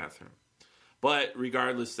somebody in the bathroom. But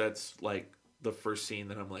regardless, that's like the first scene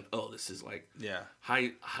that I'm like, oh, this is like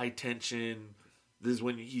high tension. This is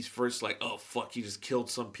when he's first like, oh, fuck, he just killed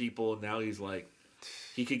some people. And now he's like,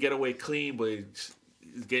 he could get away clean, but he's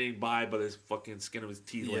getting by his fucking skin of his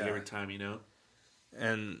teeth like every time, you know?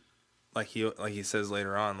 And like he says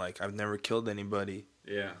later on, like, I've never killed anybody.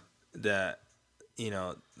 Yeah. That, you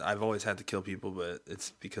know, I've always had to kill people, but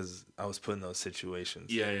it's because I was put in those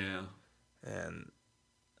situations. Yeah, yeah. And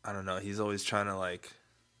I don't know. He's always trying to make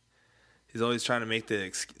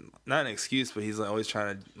not an excuse, but he's like always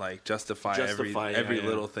trying to like justify every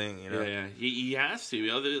little thing. You know. Yeah, yeah. He has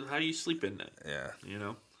to. How do you sleep in that? Yeah. You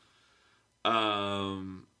know.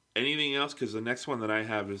 Anything else? Because the next one that I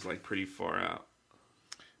have is like pretty far out.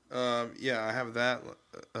 Yeah, I have that.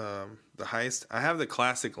 The heist. I have the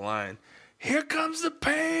classic line. Here comes the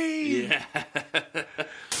pain. Yeah.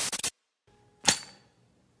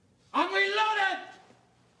 I'm reloaded.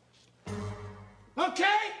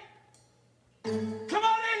 Okay? Come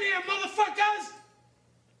on in here, motherfuckers.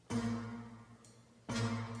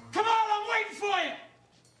 Come on, I'm waiting for you.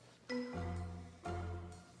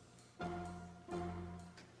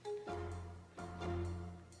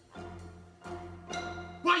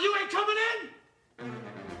 Well, you ain't coming in?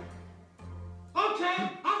 Okay,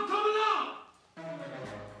 I'm coming out.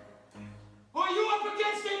 Are you up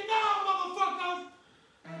against it now, motherfuckers?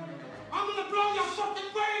 I'm gonna blow your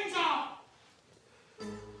fucking brains out.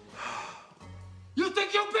 You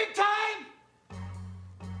think you're big time?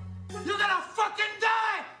 You're gonna fucking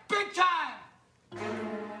die big time.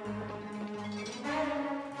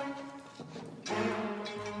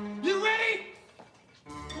 You ready?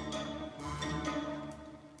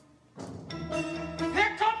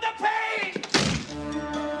 Here come the pain.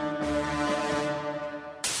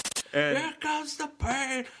 And Here comes the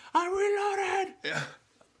pain. I'm reloaded. Yeah.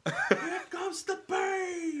 Here comes the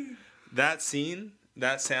pain. That scene,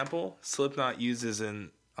 that sample, Slipknot uses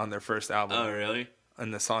on their first album. Oh, really?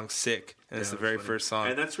 And the song "Sick," and it's the very first song.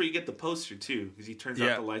 And that's where you get the poster too, because he turns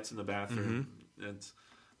out the lights in the bathroom.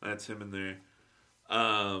 That's him in there.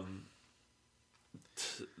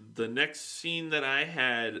 The next scene that I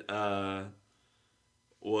had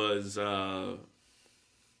was the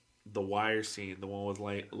wire scene, the one with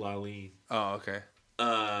Laleen. Oh, okay.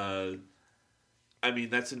 I mean,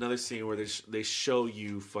 that's another scene where they show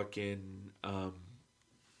you fucking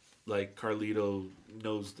like Carlito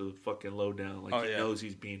knows the fucking lowdown. Like he knows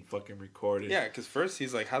he's being fucking recorded. Yeah, because first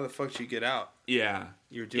he's like, "How the fuck did you get out?" Yeah,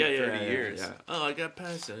 you were doing 30 years. Yeah. Oh, I got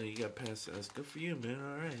past that. You got past that. That's good for you, man.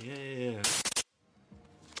 All right. Yeah.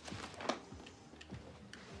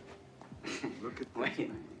 Look at Wait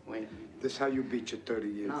a minute. this. How you beat your 30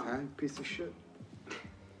 years, huh? Piece of shit.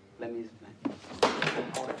 Let me explain.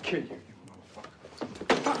 I'll kill you,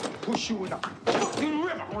 motherfucker. Push you in the fucking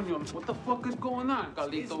river on you. What the fuck is going on,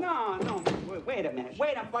 Carlito? No. Wait a minute.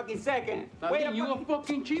 Wait a fucking second. You a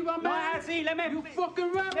fucking chiva, man? No, see, let me... You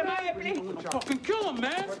fucking rap, man? I'm gonna fucking kill him,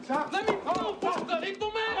 man. Let me kill him,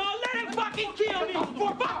 Carlito, man. Oh, let him fucking kill me.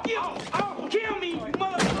 Fuck you. Kill me,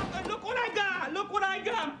 motherfucker. Look what I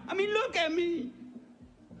got. I mean, look at me.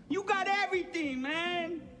 You got everything,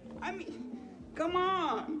 man. I mean, come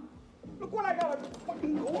on. Look what I gotta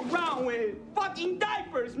fucking go around with. Fucking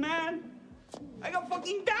diapers, man. I got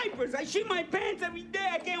fucking diapers. I shit my pants every day.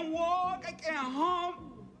 I can't walk. I can't hump.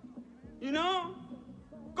 You know?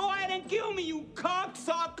 Go ahead and kill me, you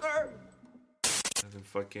cocksucker. And then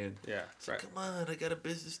fucking right. Come on, I got a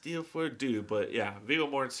business deal for a dude. But yeah, Viggo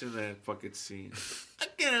Mortensen in that fucking scene. I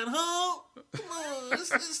can't hump. Come on,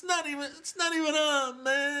 it's not even up,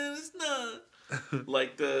 man. It's not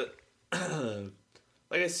like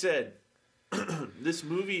like I said. This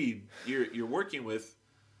movie, you're working with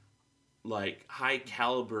like high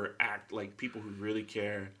caliber like people who really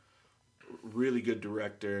care, really good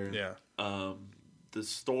director. Yeah. The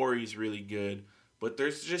story's really good, but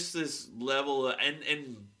there's just this level of,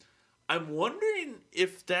 and I'm wondering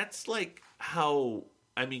if that's like how,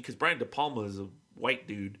 I mean, because Brian De Palma is a white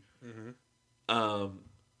dude. Mm-hmm. A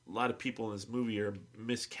lot of people in this movie are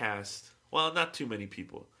miscast. Well, not too many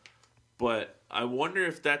people. But I wonder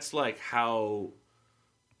if that's like how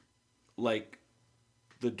like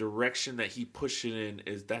the direction that he pushed it in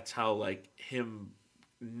is that's how like him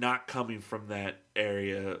not coming from that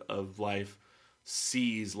area of life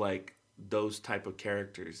sees like those type of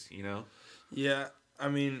characters, you know? Yeah, I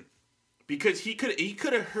mean, because he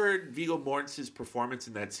could have heard Viggo Mortensen's performance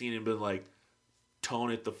in that scene and been like,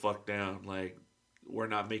 tone it the fuck down, like we're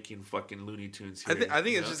not making fucking Looney Tunes here. I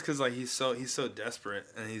think it's just because like he's so desperate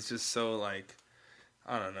and he's just so like,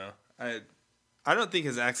 I don't know. I don't think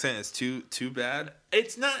his accent is too bad.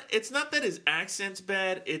 It's not that his accent's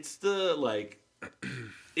bad. It's the like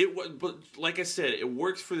but like I said, it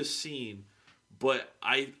works for the scene. But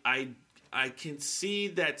I can see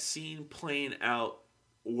that scene playing out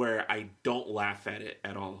where I don't laugh at it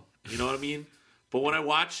at all. You know what I mean? But when I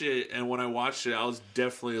watched it, I was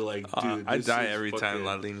definitely like, dude, I die every time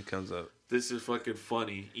Lalin comes up. This is fucking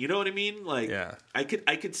funny. You know what I mean? Like, yeah. I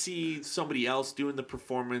could see somebody else doing the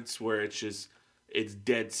performance where it's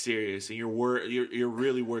dead serious, and you're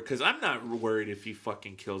really worried, because I'm not worried if he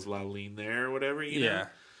fucking kills Lalin there or whatever. You know?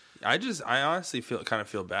 I honestly kind of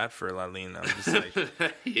feel bad for Lalin. I'm just like,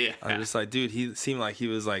 yeah. I'm just like, dude, he seemed like he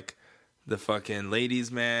was like the fucking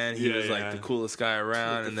ladies' man. He was like the coolest guy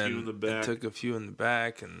around, and then took a few in the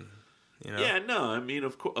back, and you know. Yeah, no, I mean,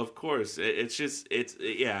 of course, that's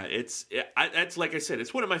like I said,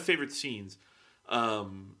 it's one of my favorite scenes.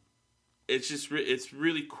 It's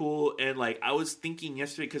really cool, and like I was thinking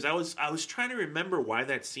yesterday, because I was trying to remember why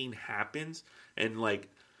that scene happens, and like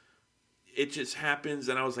it just happens,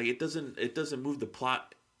 and I was like, it doesn't move the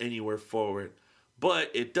plot anywhere forward, but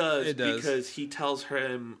it does because he tells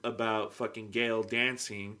him about fucking Gail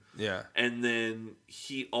dancing, and then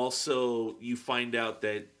he also, you find out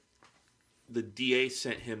that the DA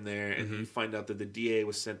sent him there, and you find out that the DA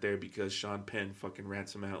was sent there because Sean Penn fucking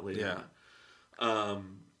rats him out later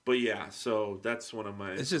on. But yeah, so that's one of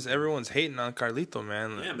my... It's just everyone's hating on Carlito,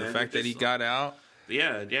 man. Yeah, the fact that he got out.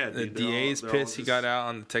 Yeah. The DA's pissed he got out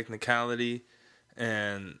on the technicality.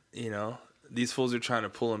 And, you know, these fools are trying to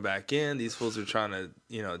pull him back in. These fools are trying to,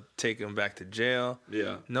 you know, take him back to jail.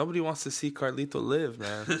 Yeah. Nobody wants to see Carlito live,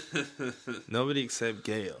 man. Nobody except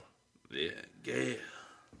Gail. Yeah, Gail.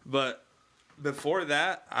 But before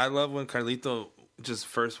that, I love when Carlito just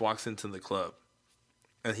first walks into the club.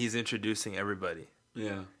 And he's introducing everybody.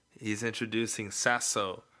 Yeah. He's introducing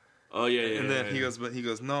Sasso. Oh, yeah. And then he goes,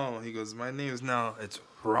 my name is now, it's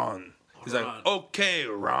Ron. He's like, okay,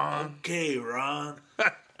 Ron. Okay, Ron.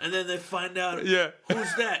 And then they find out,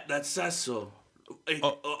 who's that? That's Sasso.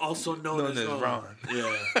 Also known as Ron.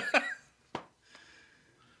 Yeah.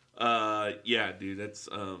 Yeah, dude, that's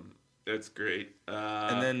great.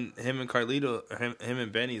 And then him and Carlito, him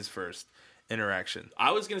and Benny's first interaction.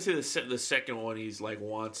 I was gonna say the second one, he's like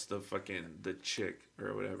wants the chick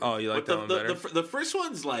or whatever. Oh, you like that one better? The first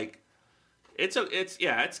one's like, it's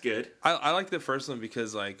good. I like the first one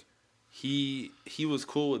because like he was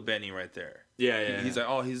cool with Benny right there. Yeah. He's like,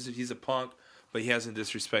 oh, he's a punk, but he hasn't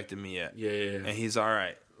disrespected me yet. Yeah. And he's all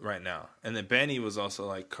right now. And then Benny was also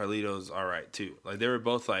like, Carlito's all right too. Like they were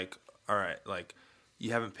both like, all right, like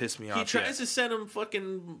you haven't pissed me off yet. He tries to send him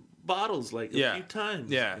fucking bottles like a few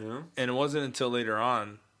times. Yeah. You know? And it wasn't until later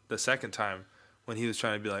on, the second time, when he was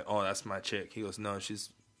trying to be like, oh, that's my chick. He goes, no, she's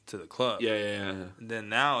to the club. Yeah. And then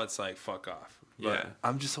now it's like, fuck off. But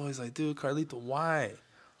I'm just always like, dude, Carlito, why?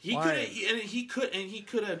 He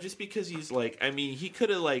could have, just because he's like, I mean, he could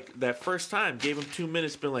have like that first time gave him 2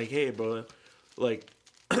 minutes, been like, hey bro, like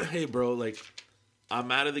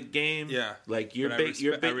I'm out of the game. Yeah, like you're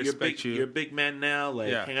a big man now.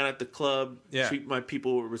 Like hang out at the club, treat my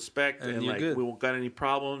people with respect, and like good. We won't got any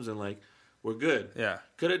problems, and like we're good. Yeah,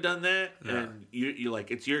 could have done that, and you like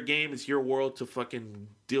it's your game, it's your world to fucking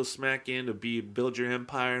deal smack in, to build your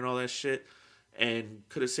empire and all that shit. And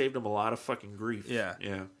could have saved him a lot of fucking grief. Yeah.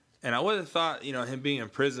 And I would have thought, you know, him being in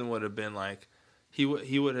prison would have been like, he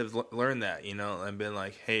would have learned that, you know, and been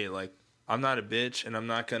like, hey, like, I'm not a bitch, and I'm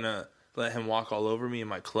not gonna let him walk all over me in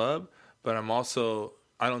my club, but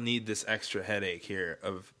I don't need this extra headache here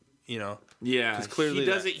of, you know. Yeah. Because clearly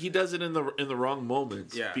he does it in the wrong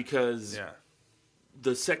moments. Yeah. Because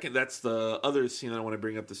that's the other scene that I want to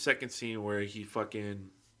bring up. The second scene where he fucking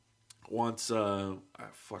wants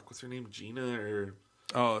what's her name, Gina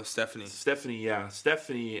or Stephanie,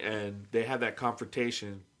 and they have that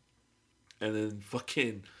confrontation, and then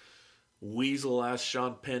fucking weasel ass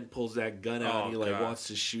Sean Penn pulls that gun out, and he like wants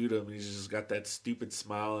to shoot him, and he's just got that stupid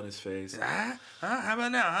smile on his face. How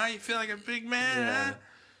about now? You feel like a big man?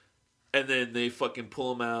 And then they fucking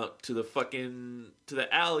pull him out to the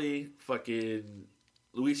alley. Fucking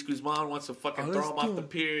Luis Guzman wants to fucking throw him off the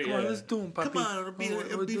pier. Come on, let's do him, papi. Come on, it'll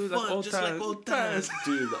be fun, like just like old times.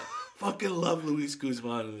 Dude, fucking love Luis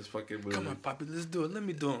Guzman in this fucking movie. Come on, Poppy, let's do it. Let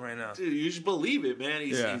me do it right now. Dude, you should believe it, man.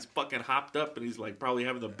 He's fucking hopped up and he's like probably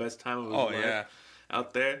having the best time of his life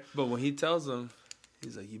out there. But when he tells him,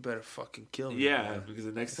 he's like, you better fucking kill me. Yeah, man. because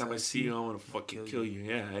the next time I see you, I'm going to fucking kill you.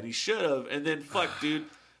 Yeah, and he should have. And then, dude.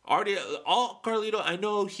 Already, Carlito, I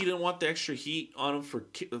know he didn't want the extra heat on him for,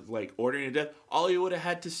 like, ordering to death. All he would have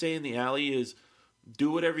had to say in the alley is, do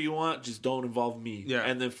whatever you want, just don't involve me. Yeah.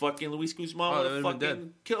 And then fucking Luis Guzman would have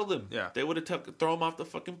fucking killed him. Yeah. They would have throw him off the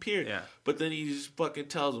fucking pier. Yeah. But then he just fucking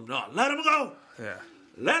tells him, no, let him go. Yeah.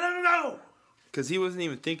 Let him go. Because he wasn't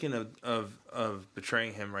even thinking of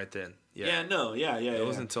betraying him right then. Yeah, no, It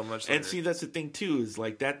wasn't until much later. And see, that's the thing, too, is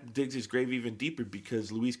like that digs his grave even deeper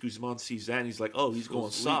because Luis Guzman sees that and he's like, oh, he's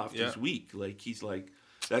going soft. He's weak. Like, he's like,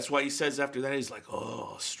 that's why he says after that, he's like,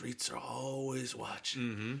 oh, streets are always watching.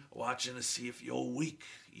 Mm-hmm. Watching to see if you're weak.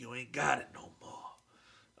 You ain't got it no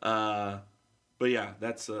more. But yeah,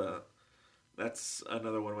 that's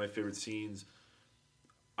another one of my favorite scenes.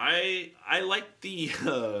 I like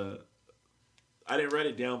the, I didn't write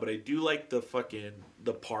it down, but I do like the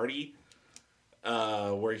party.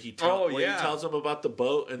 Where he tells him about the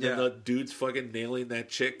boat, and then the dude's fucking nailing that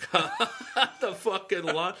chick at the fucking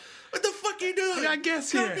lawn. What the fuck you doing? I got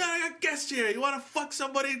guests here. I got guests here. You want to fuck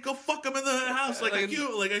somebody? Go fuck them in the house like a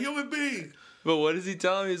human being. But what does he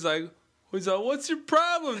tell him? He's like, what's your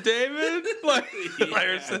problem, David? Like,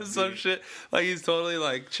 or says some shit. Like, he's totally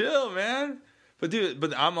like, chill, man.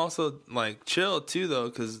 But I'm also like chill too though,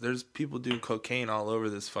 because there's people doing cocaine all over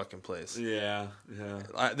this fucking place. Yeah.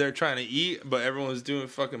 They're trying to eat, but everyone's doing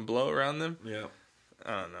fucking blow around them. Yeah.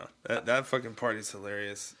 I don't know. That fucking party's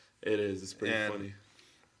hilarious. It is. It's pretty funny.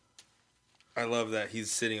 I love that he's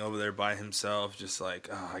sitting over there by himself, just like,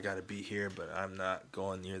 oh, I gotta be here, but I'm not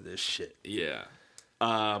going near this shit. Yeah.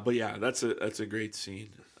 But yeah, that's a great scene.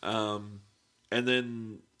 And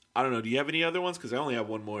then I don't know. Do you have any other ones? Because I only have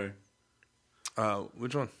one more.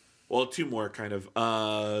 Which one? Well, two more, kind of.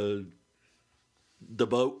 The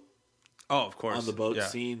boat. Oh, of course. On the boat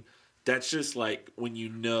scene. That's just like when you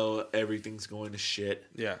know everything's going to shit.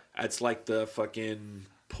 Yeah. That's like the fucking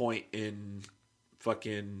point in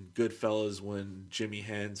fucking Goodfellas when Jimmy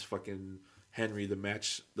hands fucking Henry the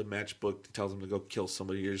matchbook, tells him to go kill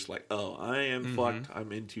somebody. You're just like, oh, I am fucked.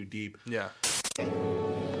 I'm in too deep. Yeah. You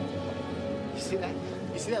see that?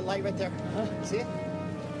 You see that light right there? Huh? See it?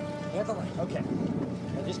 You have the light. Okay.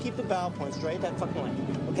 Now just keep the bow point straight at that fucking light.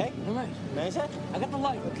 Okay? All right. Nice that? I got the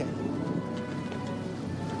light. Okay.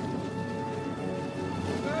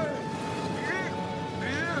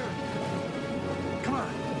 Come on.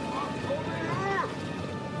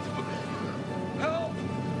 Help!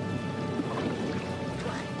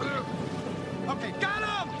 Okay, got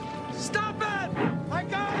him! Stop it! I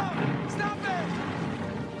got him! Stop it!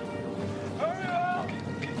 Hurry up!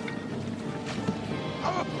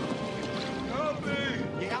 Help me!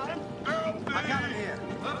 You got him? Help me! I got him here.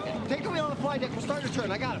 Take the wheel on the flight deck. We'll start your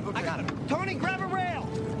turn. I got him. Okay. I got him. Tony, grab a rail!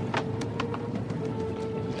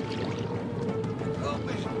 Help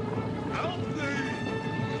me! Help me!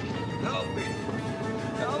 Help me!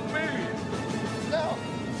 Help me! No!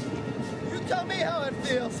 You tell me how it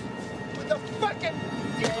feels. With the fucking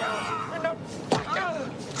gills and the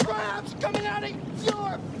fucking crabs coming out of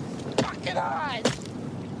your fucking eyes!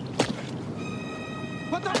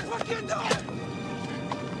 What the fuck you doing?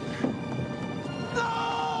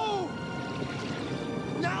 No!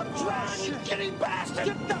 Now drown, you kitty bastard!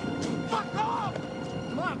 Get the fuck off!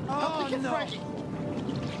 Come on, help me get Frankie.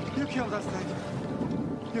 You killed us,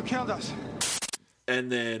 Dave. You killed us.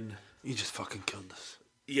 And then You just fucking killed us.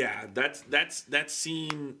 Yeah, that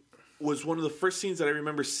scene was one of the first scenes that I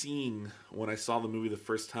remember seeing when I saw the movie the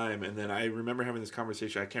first time. And then I remember having this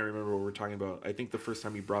conversation. I can't remember what we're talking about. I think the first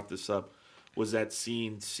time you brought this up was that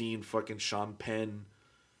scene fucking Sean Penn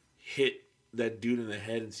hit that dude in the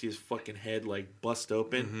head and see his fucking head like bust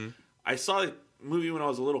open. Mm-hmm. I saw the movie when I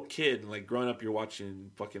was a little kid, and like growing up, you're watching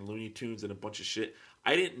fucking Looney Tunes and a bunch of shit.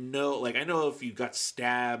 I didn't know, like, I know if you got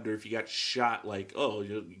stabbed or if you got shot, like, oh,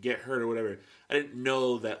 you get hurt or whatever. I didn't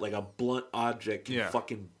know that, like, a blunt object can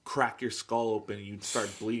fucking crack your skull open and you'd start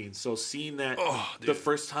bleeding. So seeing that the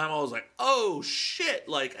first time, I was like, oh, shit.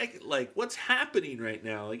 Like, what's happening right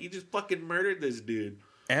now? Like, you just fucking murdered this dude.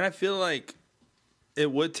 And I feel like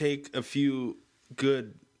it would take a few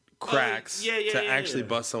good cracks to actually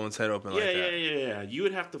bust someone's head open like that. Yeah. You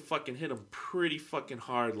would have to fucking hit him pretty fucking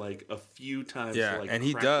hard, like a few times. Yeah, to, like, and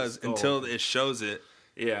he does until it shows it.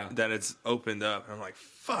 Yeah, that it's opened up. And I'm like,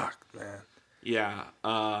 fuck, man. Yeah,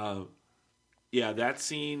 that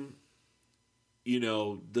scene. You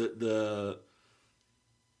know the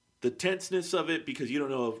tenseness of it, because you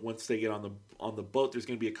don't know if once they get on on the boat. There's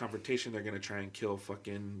going to be a confrontation. They're going to try and kill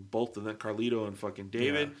fucking both of them, Carlito and fucking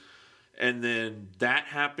David. Yeah. And then that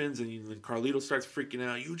happens, and then Carlito starts freaking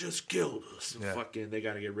out. You just killed us. And fucking, they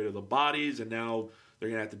got to get rid of the bodies, and now they're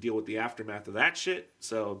going to have to deal with the aftermath of that shit.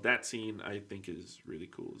 So that scene, I think, is really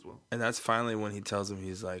cool as well. And that's finally when he tells him,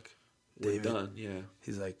 he's like, David, we're done, yeah.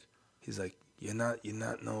 He's like, you're not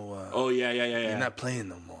no. Oh yeah. You're not playing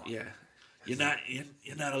no more. Yeah. You're not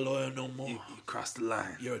a lawyer no more. You crossed the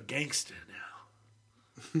line. You're a gangster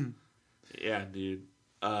now. Yeah, dude.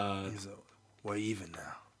 He's like, we're even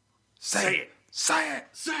now. Say it. Say it.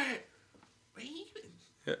 Say it. We're even.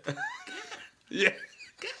 God. Yeah.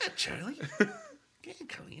 God, Charlie. God,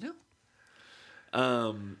 Carlito.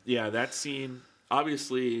 Yeah, that scene.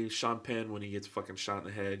 Obviously, Sean Penn, when he gets fucking shot in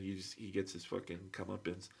the head, he gets his fucking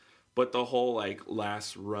comeuppance. But the whole like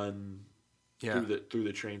last run through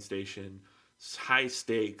the train station, high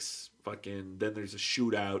stakes. Fucking. Then there's a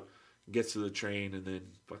shootout. Gets to the train and then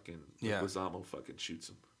fucking Leguizamo fucking shoots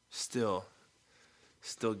him. Still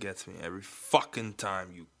gets me every fucking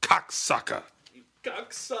time. You cocksucker. You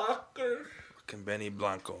cocksucker. Fucking Benny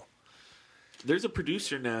Blanco. There's a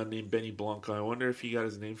producer now named Benny Blanco. I wonder if he got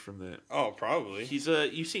his name from that. Oh, probably. He's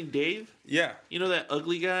you seen Dave? Yeah. You know that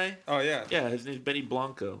ugly guy? Oh yeah. Yeah, his name's Benny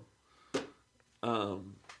Blanco. Benny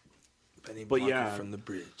Blanco from the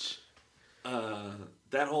bridge.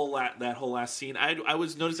 That whole last scene, I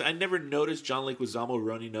was noticing. I never noticed John Leguizamo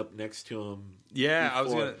running up next to him. Yeah,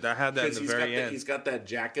 before. I had that in the very end. He's got that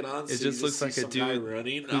jacket on. It just looks like a dude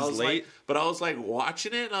running. who's late. But I was like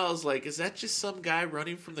watching it, and I was like, "Is that just some guy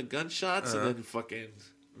running from the gunshots?" And then fucking,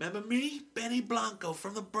 remember me, Benny Blanco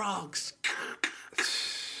from the Bronx.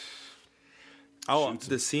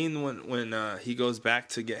 The scene when he goes back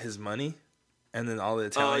to get his money. And then all the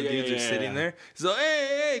Italian dudes are sitting there. He's like,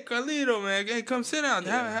 hey, Carlito, man. Hey, come sit down.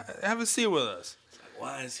 Have a seat with us. Like,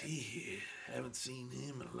 why is he here? Haven't seen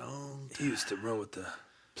him in a long time. He used to run with the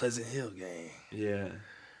Pleasant Hill gang. Yeah.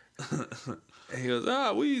 And he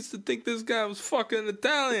goes, we used to think this guy was fucking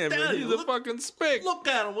Italian, but he's a fucking spick. Look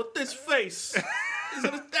at him with this face. He's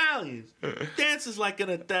an Italian. Dances like an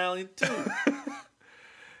Italian, too.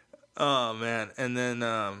 Oh, man. And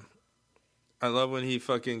then... I love when he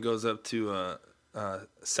fucking goes up to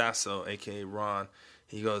Sasso, a.k.a. Ron.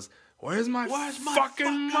 He goes, Where's my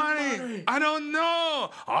fucking money? I don't know.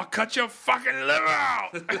 I'll cut your fucking liver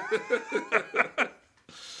out.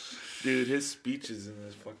 Dude, his speeches in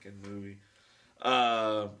this fucking movie.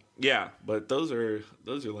 Yeah, but those are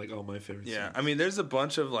like all my favorite scenes. I mean, there's a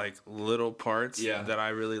bunch of like little parts that I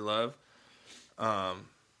really love.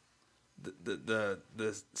 The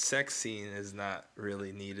sex scene is not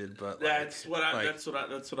really needed, but that's what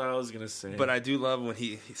I was gonna say. But I do love when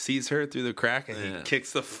he sees her through the crack and he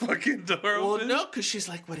kicks the fucking door open. Well, no, because she's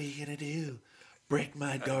like, "What are you gonna do? Break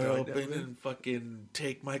my door open and fucking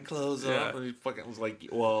take my clothes off?" And he fucking was like,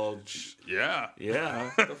 "Well, yeah.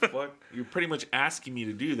 What the fuck? You're pretty much asking me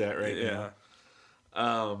to do that right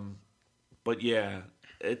now." But yeah,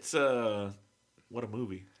 it's what a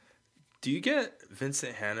movie. Do you get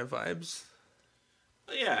Vincent Hanna vibes?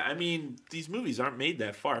 Yeah, I mean, these movies aren't made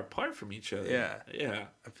that far apart from each other. Yeah.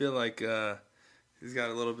 I feel like he's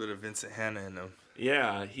got a little bit of Vincent Hanna in him.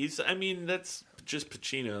 Yeah, that's just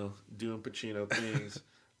Pacino doing Pacino things.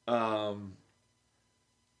 What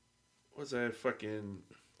was I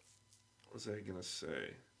gonna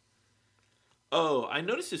say? Oh, I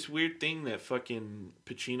noticed this weird thing that fucking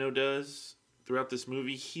Pacino does throughout this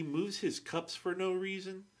movie. He moves his cups for no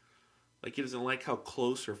reason. Like, he doesn't like how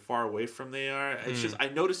close or far away from they are. It's just, I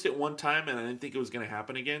noticed it one time, and I didn't think it was going to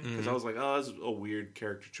happen again. Because I was like, oh, that's a weird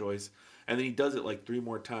character choice. And then he does it, like, 3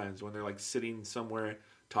 more times. When they're, like, sitting somewhere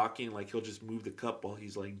talking, like, he'll just move the cup while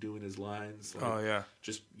he's, like, doing his lines. Like,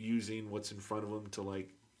 just using what's in front of him to,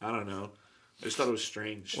 like, I don't know. I just thought it was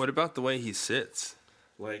strange. What about the way he sits?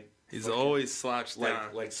 Like, he's always slouched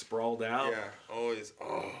down. Like, sprawled out. Yeah, always.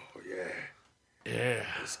 Oh, yeah. Yeah.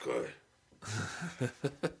 It's good.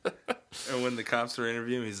 And when the cops were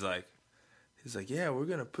interviewing him, he's like, yeah, we're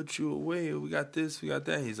gonna put you away. We got this, we got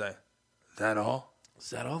that. He's like, is that all? Is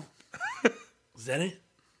that all? Is that it?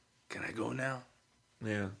 Can I go now?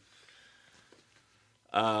 Yeah.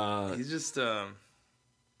 He's just. I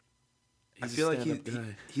feel like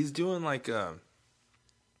he's doing like.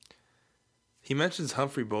 He mentions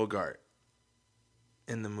Humphrey Bogart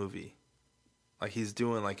in the movie, like he's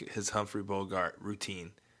doing like his Humphrey Bogart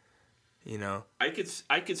routine. You know, I could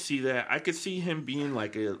see that. I could see him being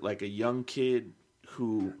like a young kid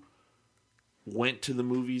who went to the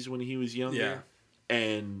movies when he was younger,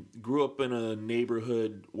 and grew up in a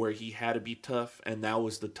neighborhood where he had to be tough, and that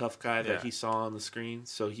was the tough guy that he saw on the screen.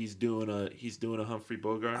 So he's doing a Humphrey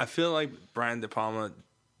Bogart. I feel like Brian De Palma.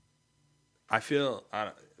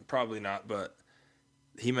 Probably not, but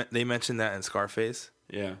they mentioned that in Scarface.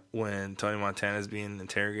 Yeah. When Tony Montana is being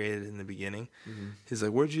interrogated in the beginning, he's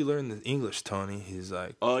like, "Where'd you learn the English, Tony?" He's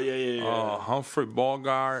like, "Oh yeah. Oh, Humphrey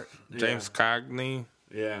Bogart, James Cagney.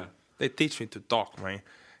 Yeah. They teach me to talk, man."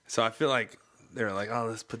 So I feel like they're like, "Oh,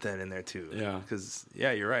 let's put that in there too." Yeah. Because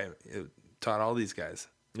you're right. It taught all these guys.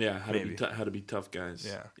 Yeah, how to be tough guys.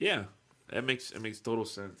 Yeah. Yeah. It makes total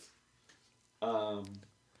sense.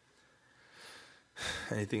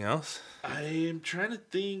 Anything else? I am trying to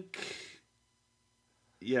think.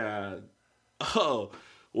 Yeah. Oh,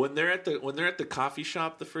 when they're at the coffee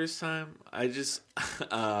shop the first time, I just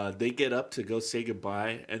they get up to go say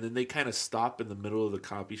goodbye, and then they kind of stop in the middle of the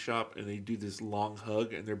coffee shop and they do this long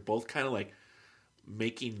hug, and they're both kind of like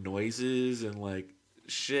making noises and like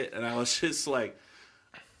shit, and I was just like,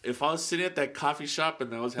 if I was sitting at that coffee shop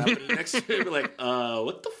and that was happening next to me, I'd be like,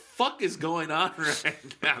 what the fuck is going on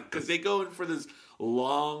right now? Because they go in for this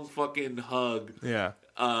long fucking hug. Yeah.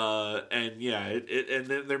 And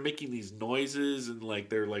then they're making these noises and like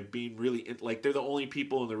they're like being really like they're the only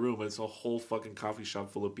people in the room. And it's a whole fucking coffee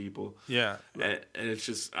shop full of people. Yeah. And it's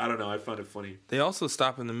just, I don't know. I found it funny. They also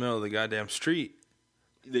stop in the middle of the goddamn street.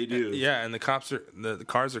 They do. Yeah, and the cops are the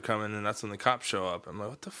cars are coming, and that's when the cops show up. I'm like,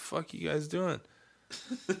 what the fuck you guys doing?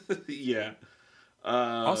 Yeah.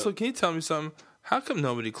 Also, can you tell me something? How come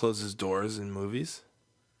nobody closes doors in movies?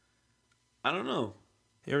 I don't know.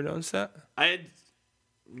 You ever noticed that? I had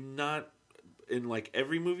not in like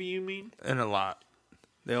every movie. You mean? In a lot,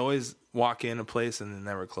 they always walk in a place and they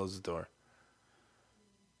never close the door.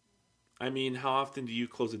 I mean, how often do you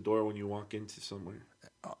close a door when you walk into somewhere?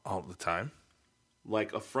 All the time.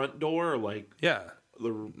 Like a front door, or like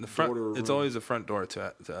the front. It's always a front door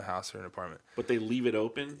to a house or an apartment. But they leave it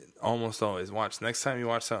open. Almost always. Watch next time you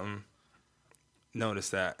watch something.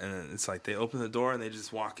 Notice that, and it's like they open the door and they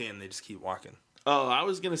just walk in. They just keep walking. Oh, I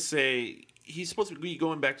was gonna say he's supposed to be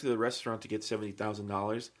going back to the restaurant to get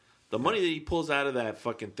 $70,000. The money that he pulls out of that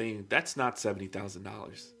fucking thing, that's not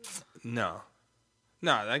 $70,000. No,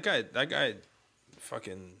 that guy,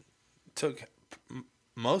 fucking took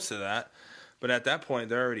most of that. But at that point,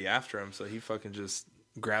 they're already after him, so he fucking just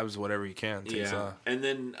grabs whatever he can. Takes off. And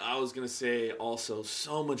then I was gonna say also,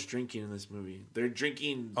 so much drinking in this movie. They're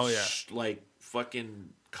drinking, like fucking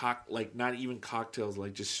like not even cocktails,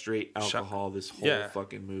 like just straight alcohol. This whole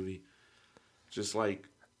fucking movie, just like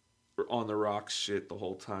on the rocks shit the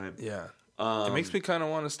whole time. Yeah, it makes me kind of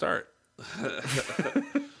want to start.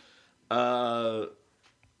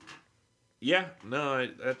 Yeah, no,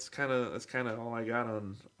 that's kind of all I got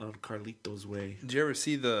on Carlito's Way. Did you ever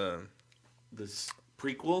see this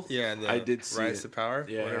prequel? Yeah, I did see Rise to Power.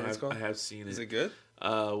 Yeah, I have seen it. Is it good?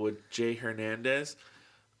 With Jay Hernandez.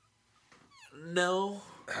 No,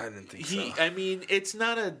 I didn't think so. I mean, it's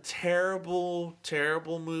not a terrible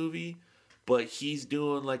movie, but he's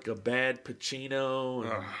doing like a bad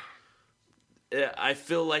Pacino. And I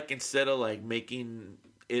feel like instead of like making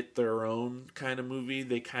it their own kind of movie,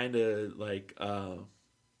 they kind of like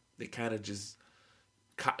just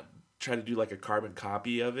try to do like a carbon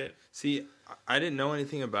copy of it. See, I didn't know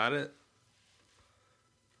anything about it.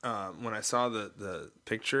 When I saw the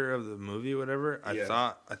picture of the movie, or whatever, I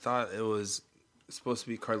thought it was supposed to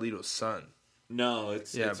be Carlito's son. No,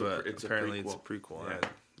 it's apparently a prequel. It's a prequel.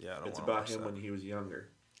 Yeah, I don't it's want to about watch him that. when he was younger.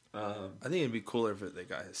 I think it'd be cooler if they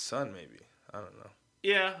got his son. Maybe, I don't know.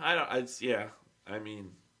 Yeah, I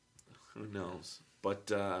mean, who knows?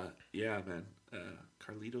 But yeah, man,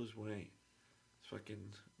 Carlito's Way, it's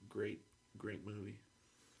fucking great movie.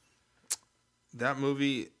 That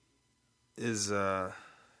movie is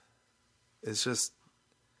it's just,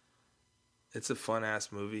 it's a fun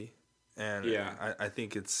ass movie, and I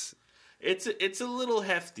think it's a little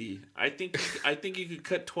hefty. I think you could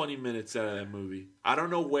cut 20 minutes out of that movie. I don't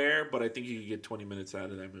know where, but I think you could get 20 minutes out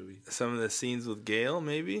of that movie. Some of the scenes with Gale,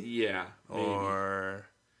 maybe. Yeah, maybe. Or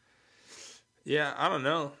I don't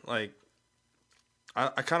know. Like,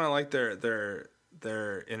 I kind of like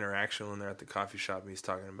their interaction when they're at the coffee shop and he's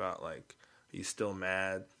talking about like, are you still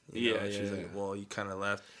mad? You know, she's like, well, you kind of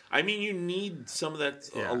left. I mean, you need some of that.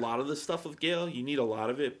 A lot of the stuff with Gale, you need a lot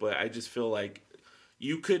of it, but I just feel like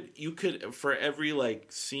you could for every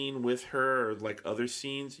like scene with her or like other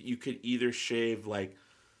scenes, you could either shave like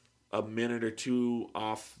a minute or two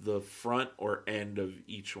off the front or end of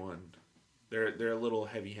each one. They're a little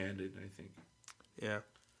heavy-handed, I think. Yeah.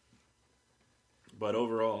 But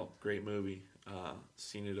overall, great movie.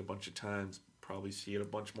 Seen it a bunch of times. Probably see it a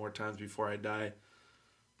bunch more times before I die.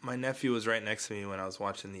 My nephew was right next to me when I was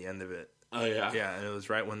watching the end of it. Oh yeah, yeah, and it was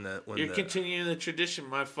right when you're continuing the tradition,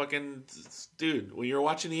 my fucking dude. When you were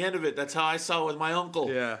watching the end of it, that's how I saw it with my uncle.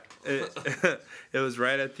 Yeah, it was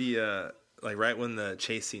right at the right when the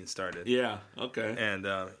chase scene started. Yeah, okay. And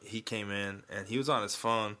he came in and he was on his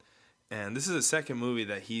phone, and this is the second movie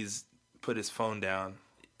that he's put his phone down.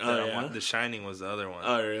 Oh yeah, The Shining was the other one.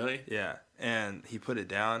 Oh really? Yeah, and he put it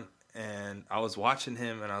down, and I was watching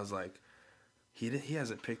him, and I was like, he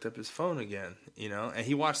hasn't picked up his phone again, you know. And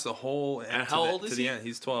he watched the whole. And how old is he? The end.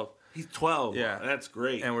 He's 12. He's 12. Yeah, that's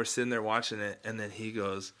great. And we're sitting there watching it, and then he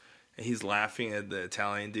goes, and he's laughing at the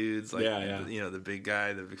Italian dudes, like the big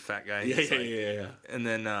guy, the big fat guy. Yeah. And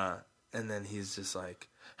then he's just like,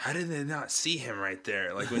 how did they not see him right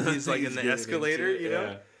there? Like when he's like in the escalator, you know.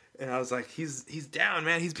 Yeah. And I was like, he's down,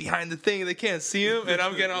 man. He's behind the thing. They can't see him. And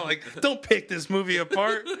I'm getting all like, don't pick this movie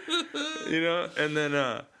apart, you know. And then,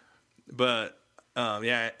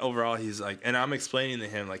 overall he's like, and I'm explaining to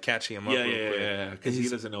him, like catching him up real quick. Yeah, because he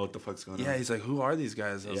doesn't know what the fuck's going on. Yeah, he's like, who are these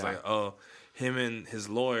guys? I was like, oh, him and his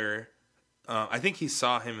lawyer. I think he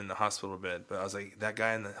saw him in the hospital bed, but I was like, that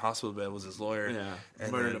guy in the hospital bed was his lawyer. Yeah,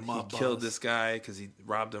 and then he killed this guy because he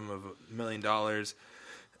robbed him of $1 million.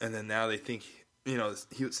 And then now they think, you know,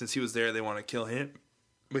 since he was there, they want to kill him,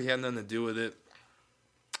 but he had nothing to do with it.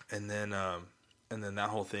 And then that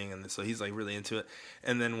whole thing, and so he's like really into it.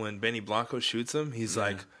 And then when Benny Blanco shoots him, he's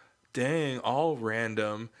like, "Dang, all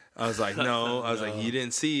random." I was like, "No," I was like, "You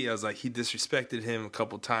didn't see." I was like, "He disrespected him a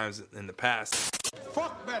couple times in the past."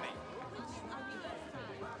 Fuck Benny.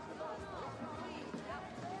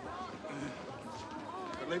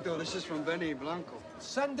 Carlito, this is from Benny Blanco.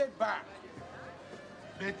 Send it back.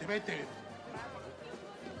 Vete.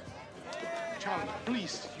 Charlie,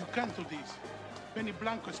 please, you can't do this. Benny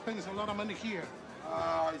Blanco spends a lot of money here.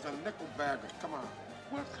 He's a nickel bagger. Come on.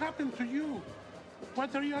 What happened to you?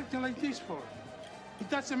 What are you acting like this for? It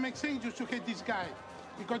doesn't make sense you should hate this guy.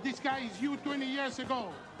 Because this guy is you 20 years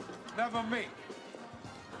ago. Never me.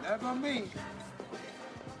 Never me.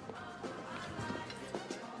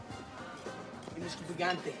 Hey, Mr.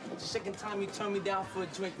 Brigante, it's the second time you turned me down for a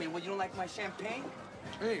drink, man. Well, you don't like my champagne?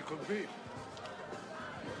 Hey, it could be.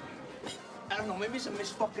 I don't know, maybe it's a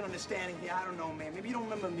misfucking understanding here. I don't know, man. Maybe you don't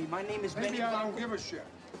remember me. My name is Benny Blanco. Maybe I don't give a shit.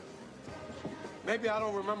 Maybe I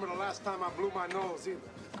don't remember the last time I blew my nose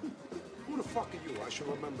either. Who the fuck are you? I should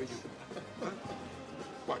remember you. Huh?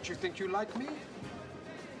 What, you think you like me?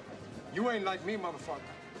 You ain't like me, motherfucker.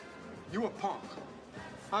 You a punk.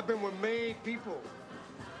 I've been with made people.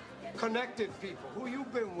 Connected people. Who you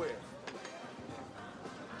been with?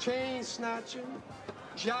 Chain snatching,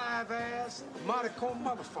 jive ass, maricon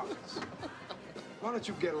motherfuckers. Why don't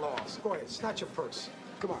you get lost? Go ahead, snatch your purse.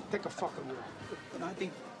 Come on, take a fucking walk. No, I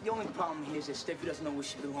think the only problem here is that Steffi doesn't know where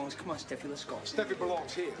she belongs. Come on, Steffi, let's go. Steffi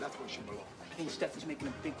belongs here. That's where she belongs. I think Steffi's making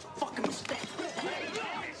a big fucking mistake.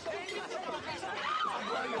 I'm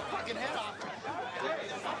blowing your fucking head off.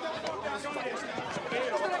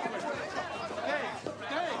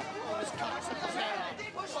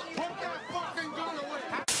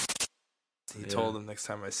 He told him, next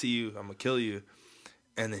time I see you, I'm gonna kill you.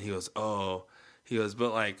 And then he goes, oh. He goes,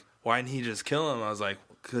 but like, why didn't he just kill him? I was like,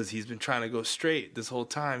 because he's been trying to go straight this whole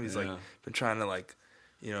time. He's like, been trying to like,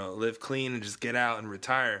 you know, live clean and just get out and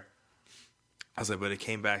retire. I was like, but it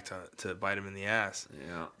came back to bite him in the ass.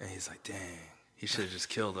 Yeah. And he's like, dang, he should have just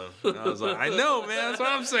killed him. And I was like, I know, man. That's what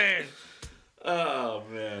I'm saying. Oh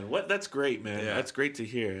man, that's great, man. Yeah. That's great to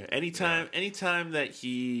hear. Anytime that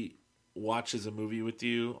he watches a movie with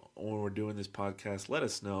you when we're doing this podcast, let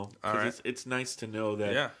us know. All right. It's nice to know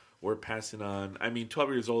that we're passing on. I mean, 12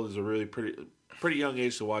 years old is a really pretty young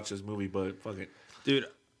age to watch this movie, but fuck it. Dude,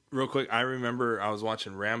 real quick, I remember I was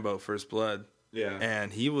watching Rambo First Blood. Yeah.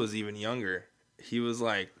 And he was even younger. He was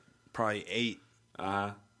like probably 8.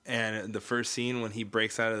 And the first scene when he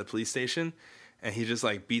breaks out of the police station and he just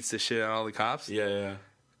like beats the shit out of all the cops. Yeah.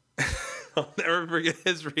 I'll never forget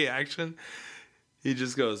his reaction. He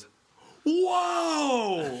just goes,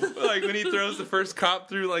 whoa! Like when he throws the first cop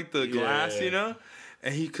through like the glass, you know?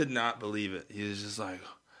 And he could not believe it. He was just like,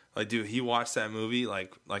 dude, he watched that movie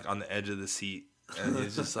like on the edge of the seat. And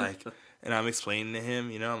he's just like, and I'm explaining to him,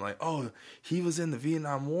 you know, I'm like, oh, he was in the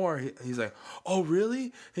Vietnam War. He's like, oh,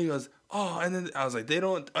 really? He goes, oh, and then I was like, they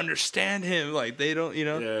don't understand him. Like they don't, you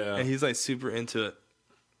know? Yeah. And he's like super into it.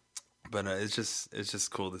 But it's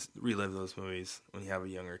just cool to relive those movies when you have a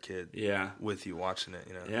younger kid with you watching it,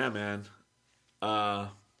 you know? Yeah, man.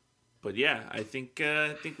 But yeah, I think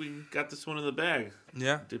we got this one in the bag.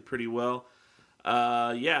 Yeah. Did pretty well.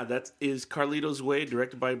 Yeah, that is Carlito's Way,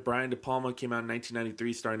 directed by Brian De Palma. Came out in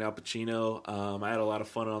 1993, starring Al Pacino. I had a lot of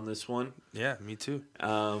fun on this one. Yeah, me too.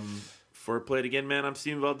 For Play It Again, man, I'm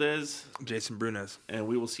Steven Valdez. Jason Brunez. And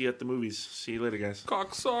we will see you at the movies. See you later, guys.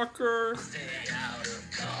 Cocksucker. Stay out of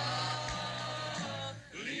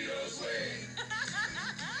Carlito's Way.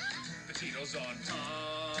 Patino's on top.